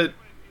just so that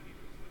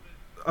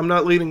I'm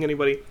not leading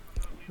anybody.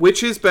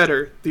 Which is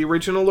better, the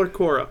original or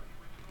Korra?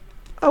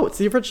 Oh, it's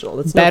the original.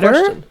 That's Better?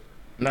 no question.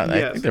 No, I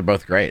Yes. think they're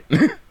both great.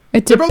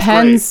 It They're both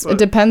depends. great, It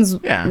but- depends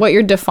Yeah. what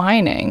you're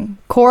defining.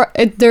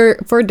 They're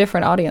for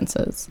different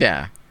audiences.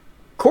 yeah.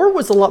 Core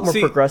was a lot more See-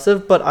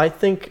 progressive, but I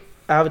think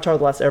Avatar: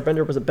 The Last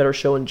Airbender was a better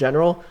show in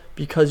general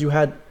because you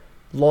had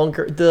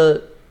longer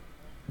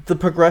the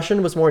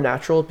progression was more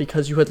natural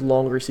because you had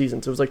longer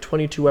seasons. It was like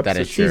 22 That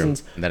episode is true.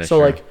 seasons. That is so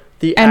true. like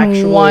the And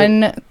actual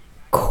one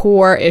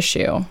core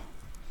issue.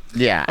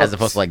 Yeah, as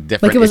opposed to like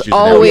different Like it was issues in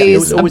every always, it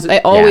was always-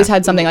 it always yeah.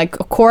 had something. Like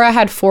Korra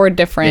had 4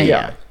 different.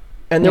 yeah.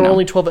 And there you were know,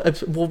 only 12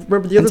 episodes. Well,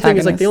 remember the other thing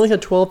is like they only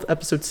had 12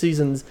 episode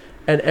seasons,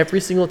 and every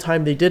single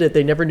time they did it,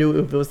 they never knew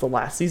if it was the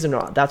last season or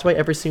not. That's why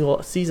every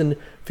single season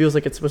feels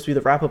like it's supposed to be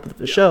the wrap up of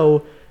the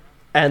show,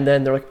 and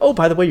then they're like, "Oh,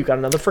 by the way, you got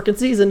another freaking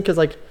season." Because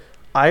like,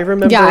 I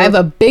remember. Yeah, I have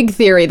a big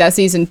theory that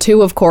season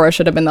 2 of Korra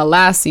should have been the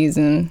last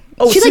season.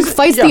 Oh, she like season-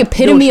 fights yeah, the no,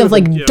 epitome it of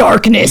like should've been.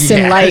 darkness Yeah.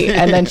 and light,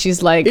 and then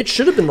she's like, It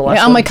should have been the last.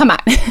 I'm one. like, come on,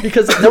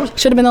 because that was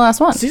should have been the last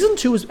one. season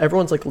 2 was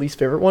everyone's like least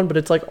favorite one, but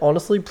it's like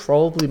honestly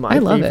probably my I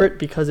love it. favorite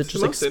because it It's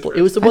just the like most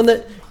it was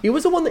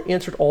the one that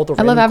answered all the.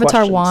 I love random Avatar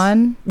questions.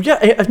 1.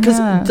 Yeah, because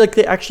Yeah. like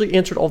they actually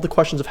answered all the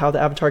questions of how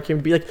the Avatar came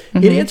to be. Like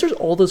Mm-hmm. it answers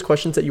all those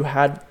questions that you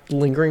had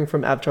lingering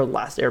from Avatar: The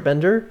Last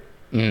Airbender,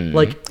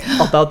 like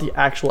about the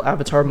actual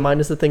Avatar,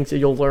 minus the things that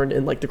you'll learn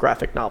in like the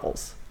graphic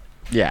novels.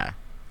 Yeah.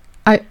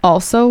 I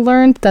also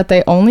learned that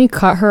they only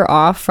cut her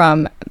off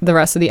from the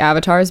rest of the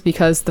avatars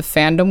because the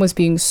fandom was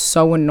being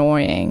so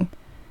annoying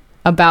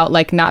about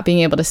like not being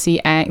able to see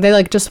Aang. They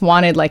like just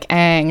wanted like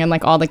Aang and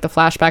like all like the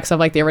flashbacks of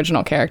like the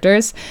original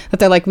characters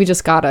that they're like, we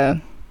just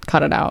gotta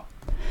cut it out.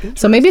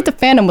 So maybe if the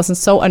fandom wasn't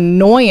so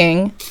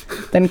annoying,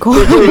 then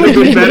Korra would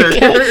been maybe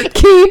better.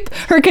 keep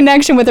her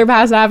connection with her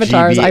past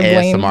avatars. I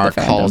blame the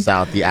GBASMR calls fandom.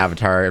 out the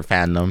Avatar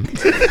fandom.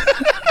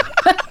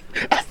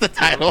 That's the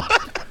title.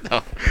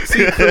 No.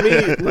 See, for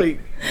me, like,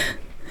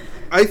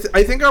 I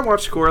think I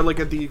watched Korra, like,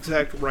 at the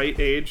exact right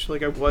age.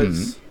 Like, I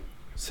was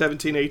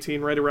 17,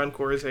 18, right around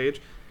Korra's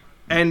age.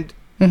 And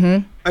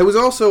I was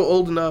also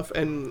old enough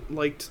and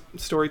liked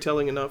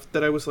storytelling enough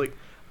that I was like,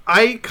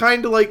 I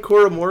kind of like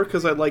Korra more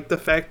because I like the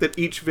fact that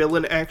each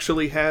villain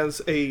actually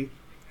has a,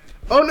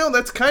 oh no,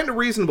 that's kind of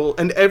reasonable,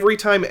 and every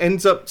time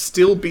ends up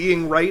still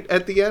being right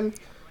at the end.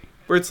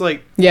 Where it's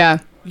like, Yeah.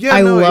 yeah,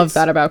 I no, love it's-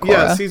 that about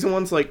Yeah, Korra. season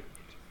 1's like,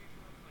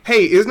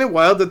 hey, isn't it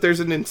wild that there's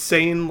an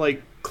insane,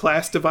 like,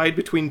 class divide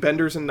between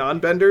benders and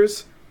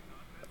non-benders?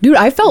 Dude,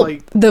 I felt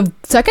Like- the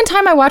second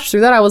time I watched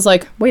through that, I was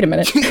like, wait a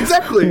minute.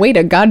 Exactly. Wait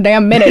a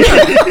goddamn minute.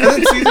 And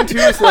then season 2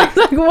 is like,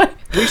 Like, what?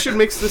 we should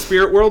mix the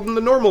spirit world and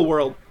the normal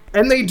world.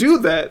 And they do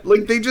that.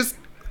 Like, they just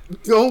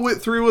go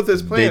through with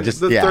this plan. just-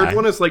 The yeah. third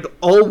one is like,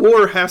 all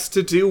war has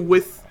to do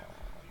with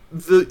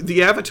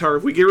the Avatar.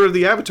 If we get rid of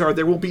the Avatar,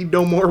 there will be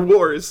no more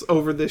wars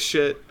over this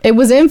shit. It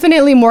was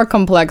infinitely more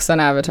complex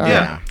than Avatar.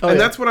 Yeah. Oh, and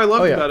yeah. that's what I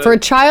loved Oh, yeah. about it. For a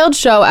child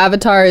show,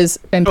 Avatar is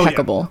Oh, yeah.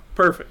 impeccable.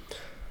 Perfect.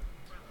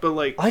 But,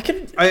 like, I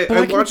could. I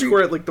but can watched re-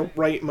 Korra at, like, the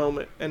right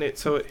moment, and it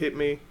hit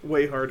me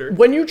way harder.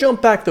 When you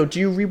jump back though, do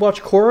you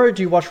rewatch Korra or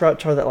do you watch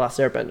Avatar: That Last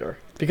Airbender?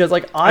 Because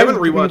like I haven't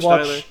rewatched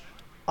either.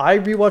 I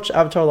rewatch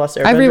Avatar: Last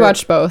Airbender. I've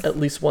rewatched both. at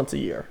least once a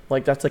year.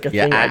 Like that's like a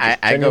Yeah, thing.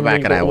 I go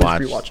back and I always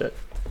watch. rewatch it.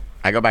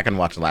 I go back and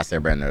watch The Last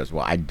Airbender as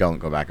well. I don't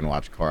go back and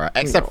watch Korra,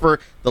 except for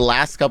the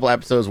last couple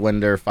episodes when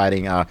they're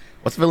fighting.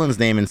 What's the villain's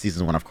name in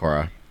season 1 of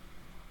Korra?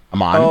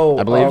 Amon, Oh,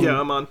 I believe.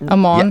 Yeah, I'm on.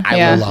 Amon, I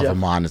yeah. love Yeah.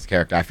 Amon as a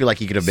character. I feel like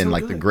he could have been So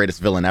like the good. greatest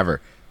villain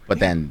ever, but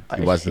then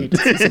he I wasn't.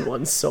 hated season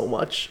 1 so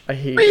much. I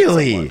hated it so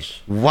Really?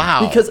 much.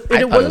 Wow. Because I it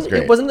thought wasn't.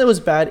 great. It wasn't that it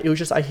was bad. It was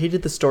just I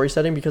hated the story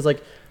setting because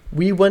like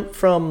we went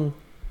from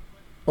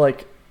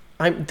like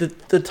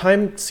the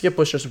time skip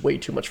was just way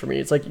too much for me.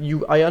 It's like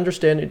I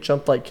understand it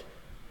jumped like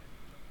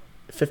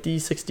 50,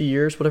 60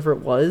 years, whatever it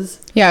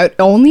was. Yeah, it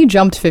only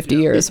jumped 50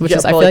 years, which Yeah,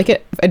 is, I but, feel like, like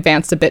it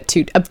advanced a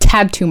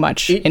tad too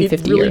much in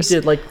 50 really years.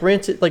 did. Like,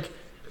 granted, like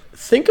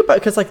think about,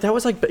 because like that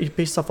was like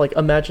based off like,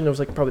 imagine it was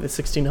like probably the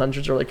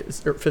 1600s or like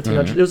or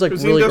 1500s. It was like It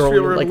was the really early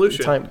Industrial in, like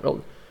Revolution.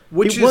 time.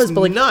 Which it was, is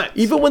but like nuts.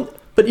 even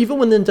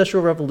when the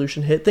Industrial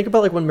Revolution hit, think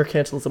about like when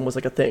mercantilism was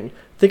like a thing.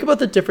 Think about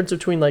the difference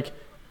between like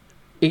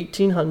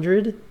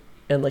 1800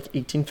 and like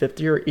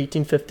 1850 or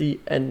 1850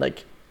 and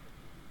like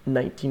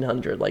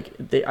 1900. Like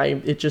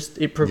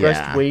it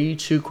progressed Yeah. way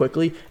too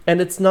quickly, and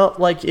it's not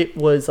like it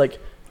was like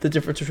the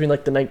difference between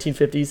like the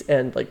 1950s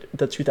and like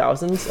the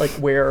 2000s, like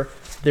where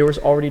there was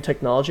already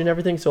technology and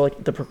everything. So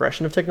like the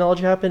progression of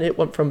technology happened. It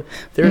went from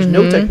there's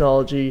no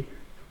technology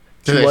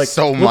to There's like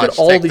so look much at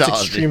all these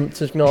technology. extreme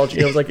technology.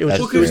 It was like it was,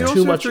 That's Well, it was because you true. also too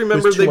have much. to It was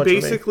remember too they much for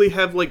me. basically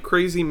have like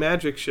crazy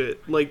magic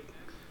shit. Like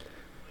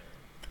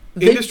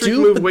They industry do,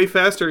 can move but- way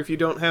faster if you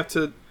don't have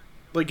to,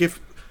 like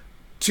if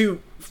to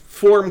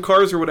form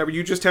cars or whatever,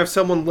 you just have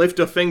someone lift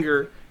a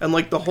finger and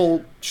like the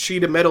whole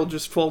sheet of metal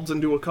just folds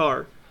into a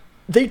car.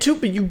 They do,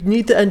 but you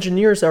need the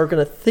engineers that are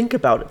going to think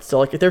about it. So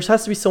like, there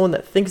has to be someone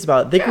that thinks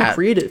about it. They Yeah. can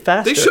create it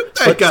faster. They showed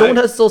that but guy. someone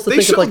has to also They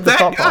think of like showed the that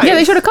thought guy. process. Yeah,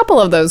 they showed a couple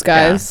of those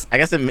guys. I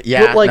guess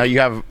But, like- no, you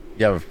have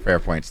a fair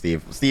point,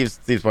 Steve. Steve's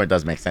point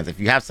does make sense. If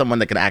you have someone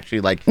that can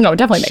actually like No, it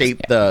definitely makes-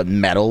 shape the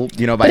metal,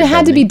 by But it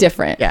had to be bending-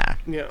 different. Yeah.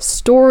 Yeah.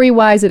 Story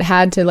wise, it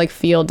had to like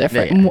feel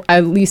different, Yeah, yeah.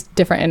 at least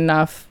different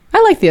enough.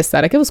 I like the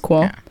aesthetic. It was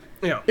cool. Yeah.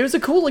 Yeah. It was a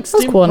cool like was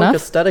steampunk cool enough.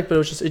 aesthetic, but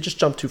it just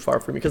jumped too far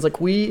for me because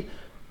like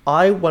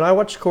when I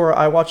watched Korra,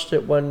 I watched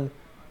it when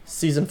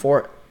season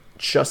 4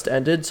 just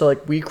ended. So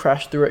like we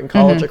crashed through it in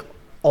college, like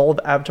all of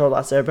Avatar: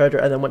 Last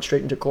Airbender, and then went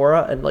straight into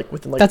Korra, and like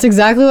within like That's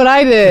exactly what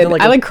I did.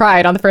 like, I like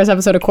cried on the first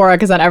episode of Korra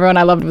because then everyone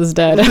I loved was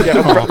dead. yeah,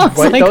 right, like, that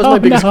was my oh,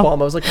 biggest no.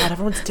 qualm. I was like, God,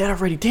 everyone's dead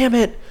already. Damn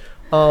it.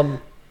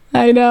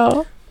 I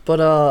know.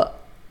 But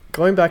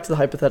going back to the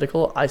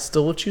hypothetical, I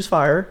still would choose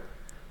fire.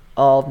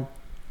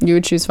 You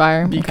would choose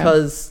fire Okay.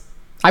 Because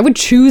I would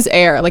choose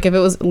air. Like if it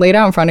was laid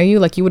out in front of you,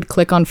 like you would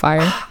click on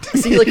fire.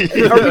 see, like,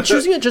 are we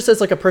choosing it just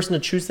as like a person to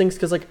choose things?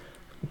 Because like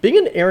being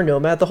an air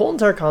nomad, the whole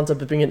entire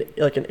concept of being an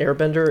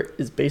airbender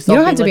is based You on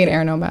don't have to being, be an like,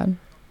 air nomad.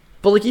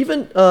 But like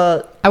even I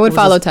would what was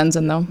follow his-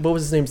 Tenzin though. what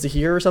was his name,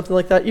 Zahir or something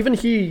like that. Even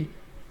he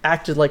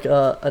acted like an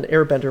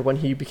airbender when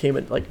he became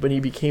an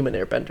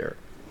airbender.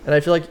 And I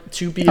feel like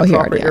to be Oh, a he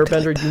proper already acted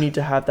airbender, like you need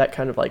to have that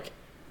kind of like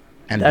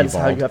And that is be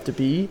how bald. you have to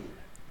be.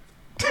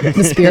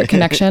 The spirit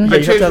connection. Yeah, I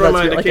you have to changed have my that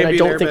mind. spirit. I Like, can't and I be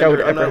don't an think I would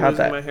airbender. I'm ever not have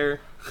losing that. my hair.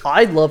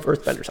 I love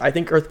earthbenders. I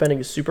think earthbending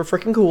is super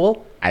freaking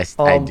cool. I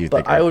do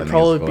But think I would earthbending is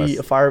probably be coolest.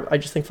 a fire. I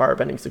just think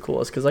firebending is the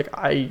coolest because like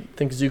I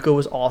think Zuko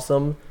was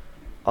awesome,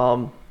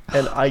 and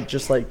I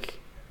just like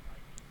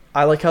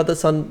I like how the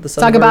sun.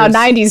 Talk about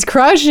 90s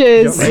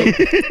crushes. Yeah,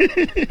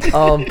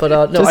 right? But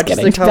no, Just I just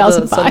kidding, think how the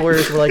 2005. Sun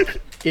Warriors were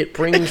like it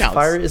brings counts.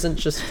 fire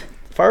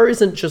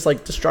isn't just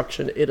like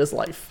destruction. It is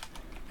life,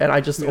 and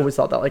I just always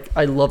thought that like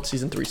I loved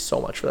season 3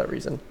 so much for that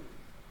reason.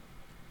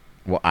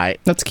 Well,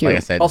 That's cute. Like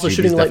I said, Also, GB's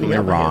shooting lightning definitely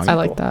out my wrong. hands. I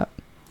like that.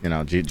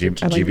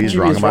 GB's GB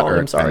wrong is about wrong,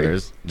 I'm sorry.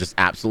 earthbenders. Just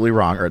absolutely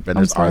wrong.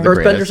 Earthbenders sorry. are the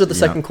Earthbenders greatest. are the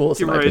second coolest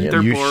You're in my right, opinion.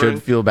 they're You boring.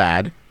 should feel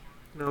bad.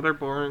 No, they're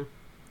boring.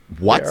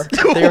 What?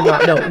 They are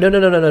not.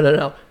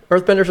 No.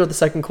 Earthbenders are the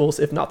second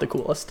coolest, if not the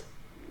coolest.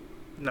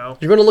 No.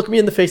 You're gonna look me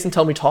in the face and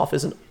tell me Toph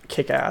isn't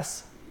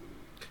kick-ass.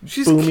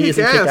 She's Boomy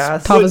isn't kick-ass.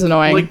 kick-ass. Toph is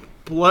annoying.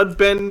 Like blood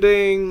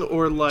bending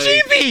or like.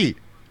 GB!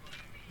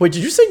 Wait,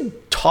 did you say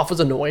Toph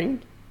was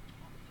annoying?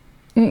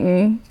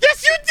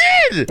 Yes, you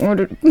did! Uh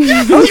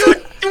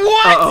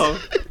What? oh.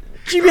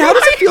 GB, how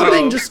does it feel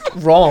being just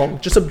wrong,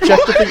 just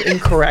objectively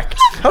incorrect?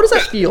 How does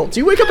that feel? Do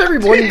you wake up every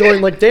morning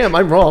going like, "Damn,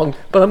 I'm wrong,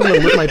 but I'm gonna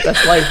live my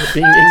best life with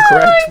being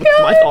incorrect with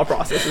my thought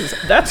processes"?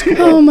 That's cool.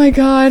 Oh my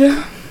god.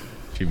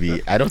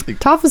 GB, I don't think.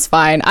 Toph was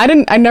fine. I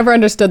never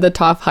understood the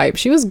Toph hype.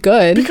 She was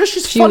good. Because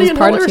she's she funny was and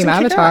part of hilarious Team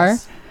and Avatar.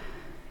 kick-ass.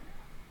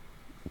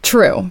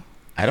 True.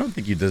 I don't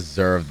think you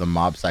deserve the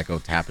Mob Psycho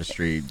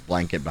tapestry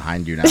blanket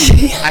behind you now.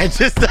 I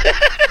just.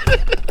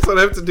 What's that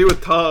have to do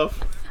with Toph?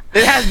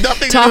 It has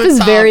nothing to do Toph with is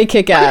Toph. very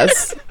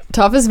kick-ass.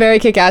 Toph is very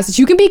kick-ass.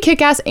 You can be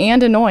kick-ass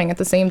and annoying at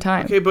the same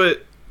time. Okay,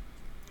 but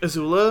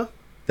Azula,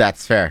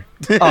 That's fair.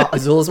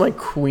 Azula's my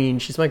queen.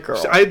 She's my girl.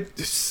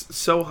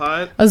 so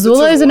hot.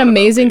 Azula This is an a lot about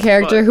amazing me,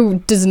 character but- who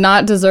does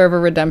not deserve a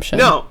redemption.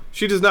 No,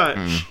 she does not.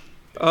 Mm.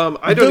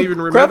 I don't The even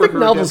remember graphic her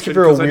novels redemption give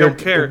her a 'cause I don't weird-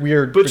 care. a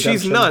weird but she's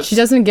redemption. nuts. She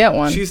doesn't get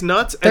one. She's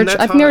nuts, They're and that's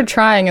I think they're hot.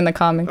 trying in the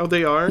comic. Oh,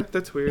 they are.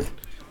 That's weird.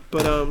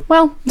 But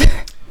Well,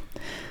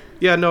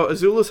 yeah, no,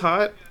 Azula's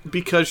hot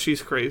because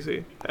she's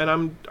crazy, and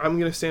I'm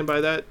gonna stand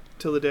by that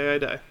till the day I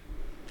die.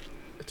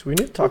 Do we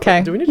need to talk?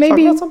 okay. Do we need to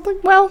Maybe. talk about something?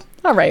 Well,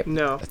 all right.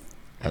 No,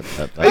 I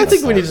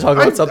think we need to talk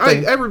about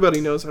something.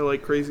 everybody knows I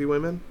like crazy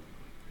women.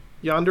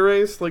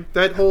 Yandere's, like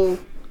that whole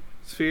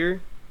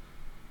sphere.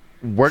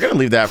 We're gonna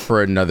leave that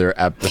for another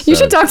episode. You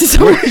should talk to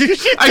someone. You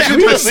should I should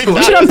definitely just- talk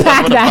we should to unpack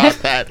someone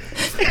that.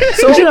 about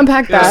You should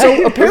unpack that.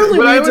 So apparently,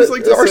 But we I need always to,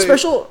 like to say-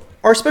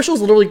 our special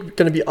is literally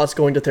going to be us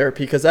going to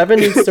therapy because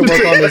Evan needs to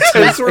work on his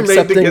Since we're made to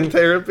accepting. get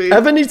therapy.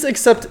 Evan needs to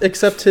accept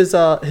his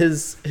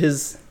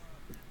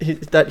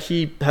that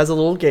he has a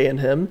little gay in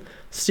him.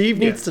 Steve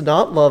needs to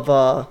not love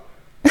What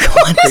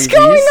is crazies.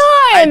 going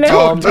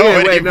done.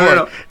 Wait,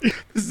 no.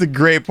 This is a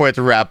great point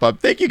to wrap up.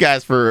 Thank you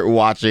guys for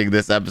watching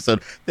this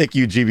episode. Thank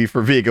you, GB,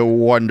 for being a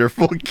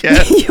wonderful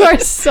guest. You are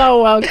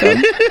so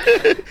welcome.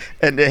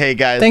 And hey,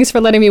 guys. Thanks for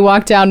letting me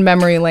walk down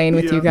memory lane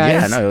with you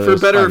guys. Yeah, no, it For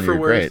was better or fun. for You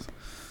were worse. great.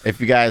 If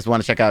you guys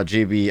want to check out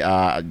GB,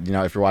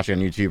 if you're watching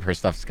on YouTube, her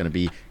stuff's going to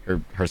be her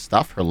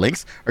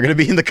links are going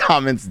to be in the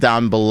comments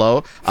down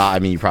below. I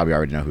mean, you probably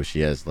already know who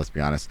she is. Let's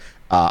be honest.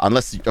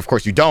 Unless, of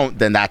course, you don't,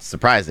 then that's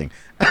surprising.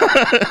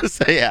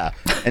 So yeah,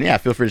 and yeah,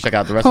 feel free to check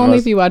out the rest of Only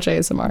us. if you watch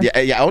ASMR.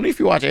 Yeah, only if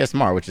you watch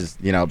ASMR, which is,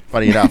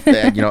 funny enough.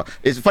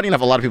 It's funny enough.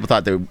 A lot of people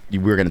thought that we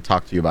were going to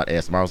talk to you about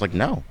ASMR. I was like,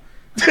 no,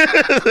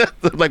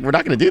 like we're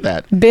not going to do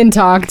that. Been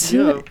talked.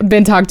 Yeah.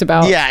 Been talked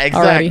about. Yeah,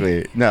 exactly.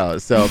 already. No,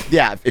 so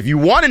yeah, if you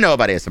want to know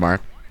about ASMR,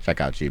 check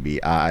out GB.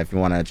 If you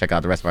want to check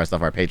out the rest of our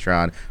stuff, our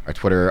Patreon, our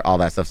Twitter, all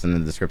that stuff's in the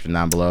description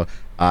down below.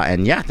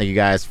 And yeah, thank you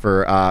guys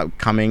for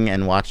coming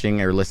and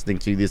watching or listening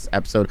to this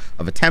episode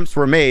of Attempts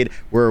Were Made,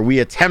 where we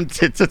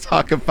attempted to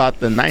talk about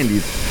the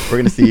 90s. We're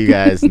going to see you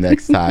guys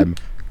next time.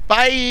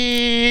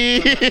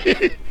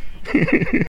 Bye!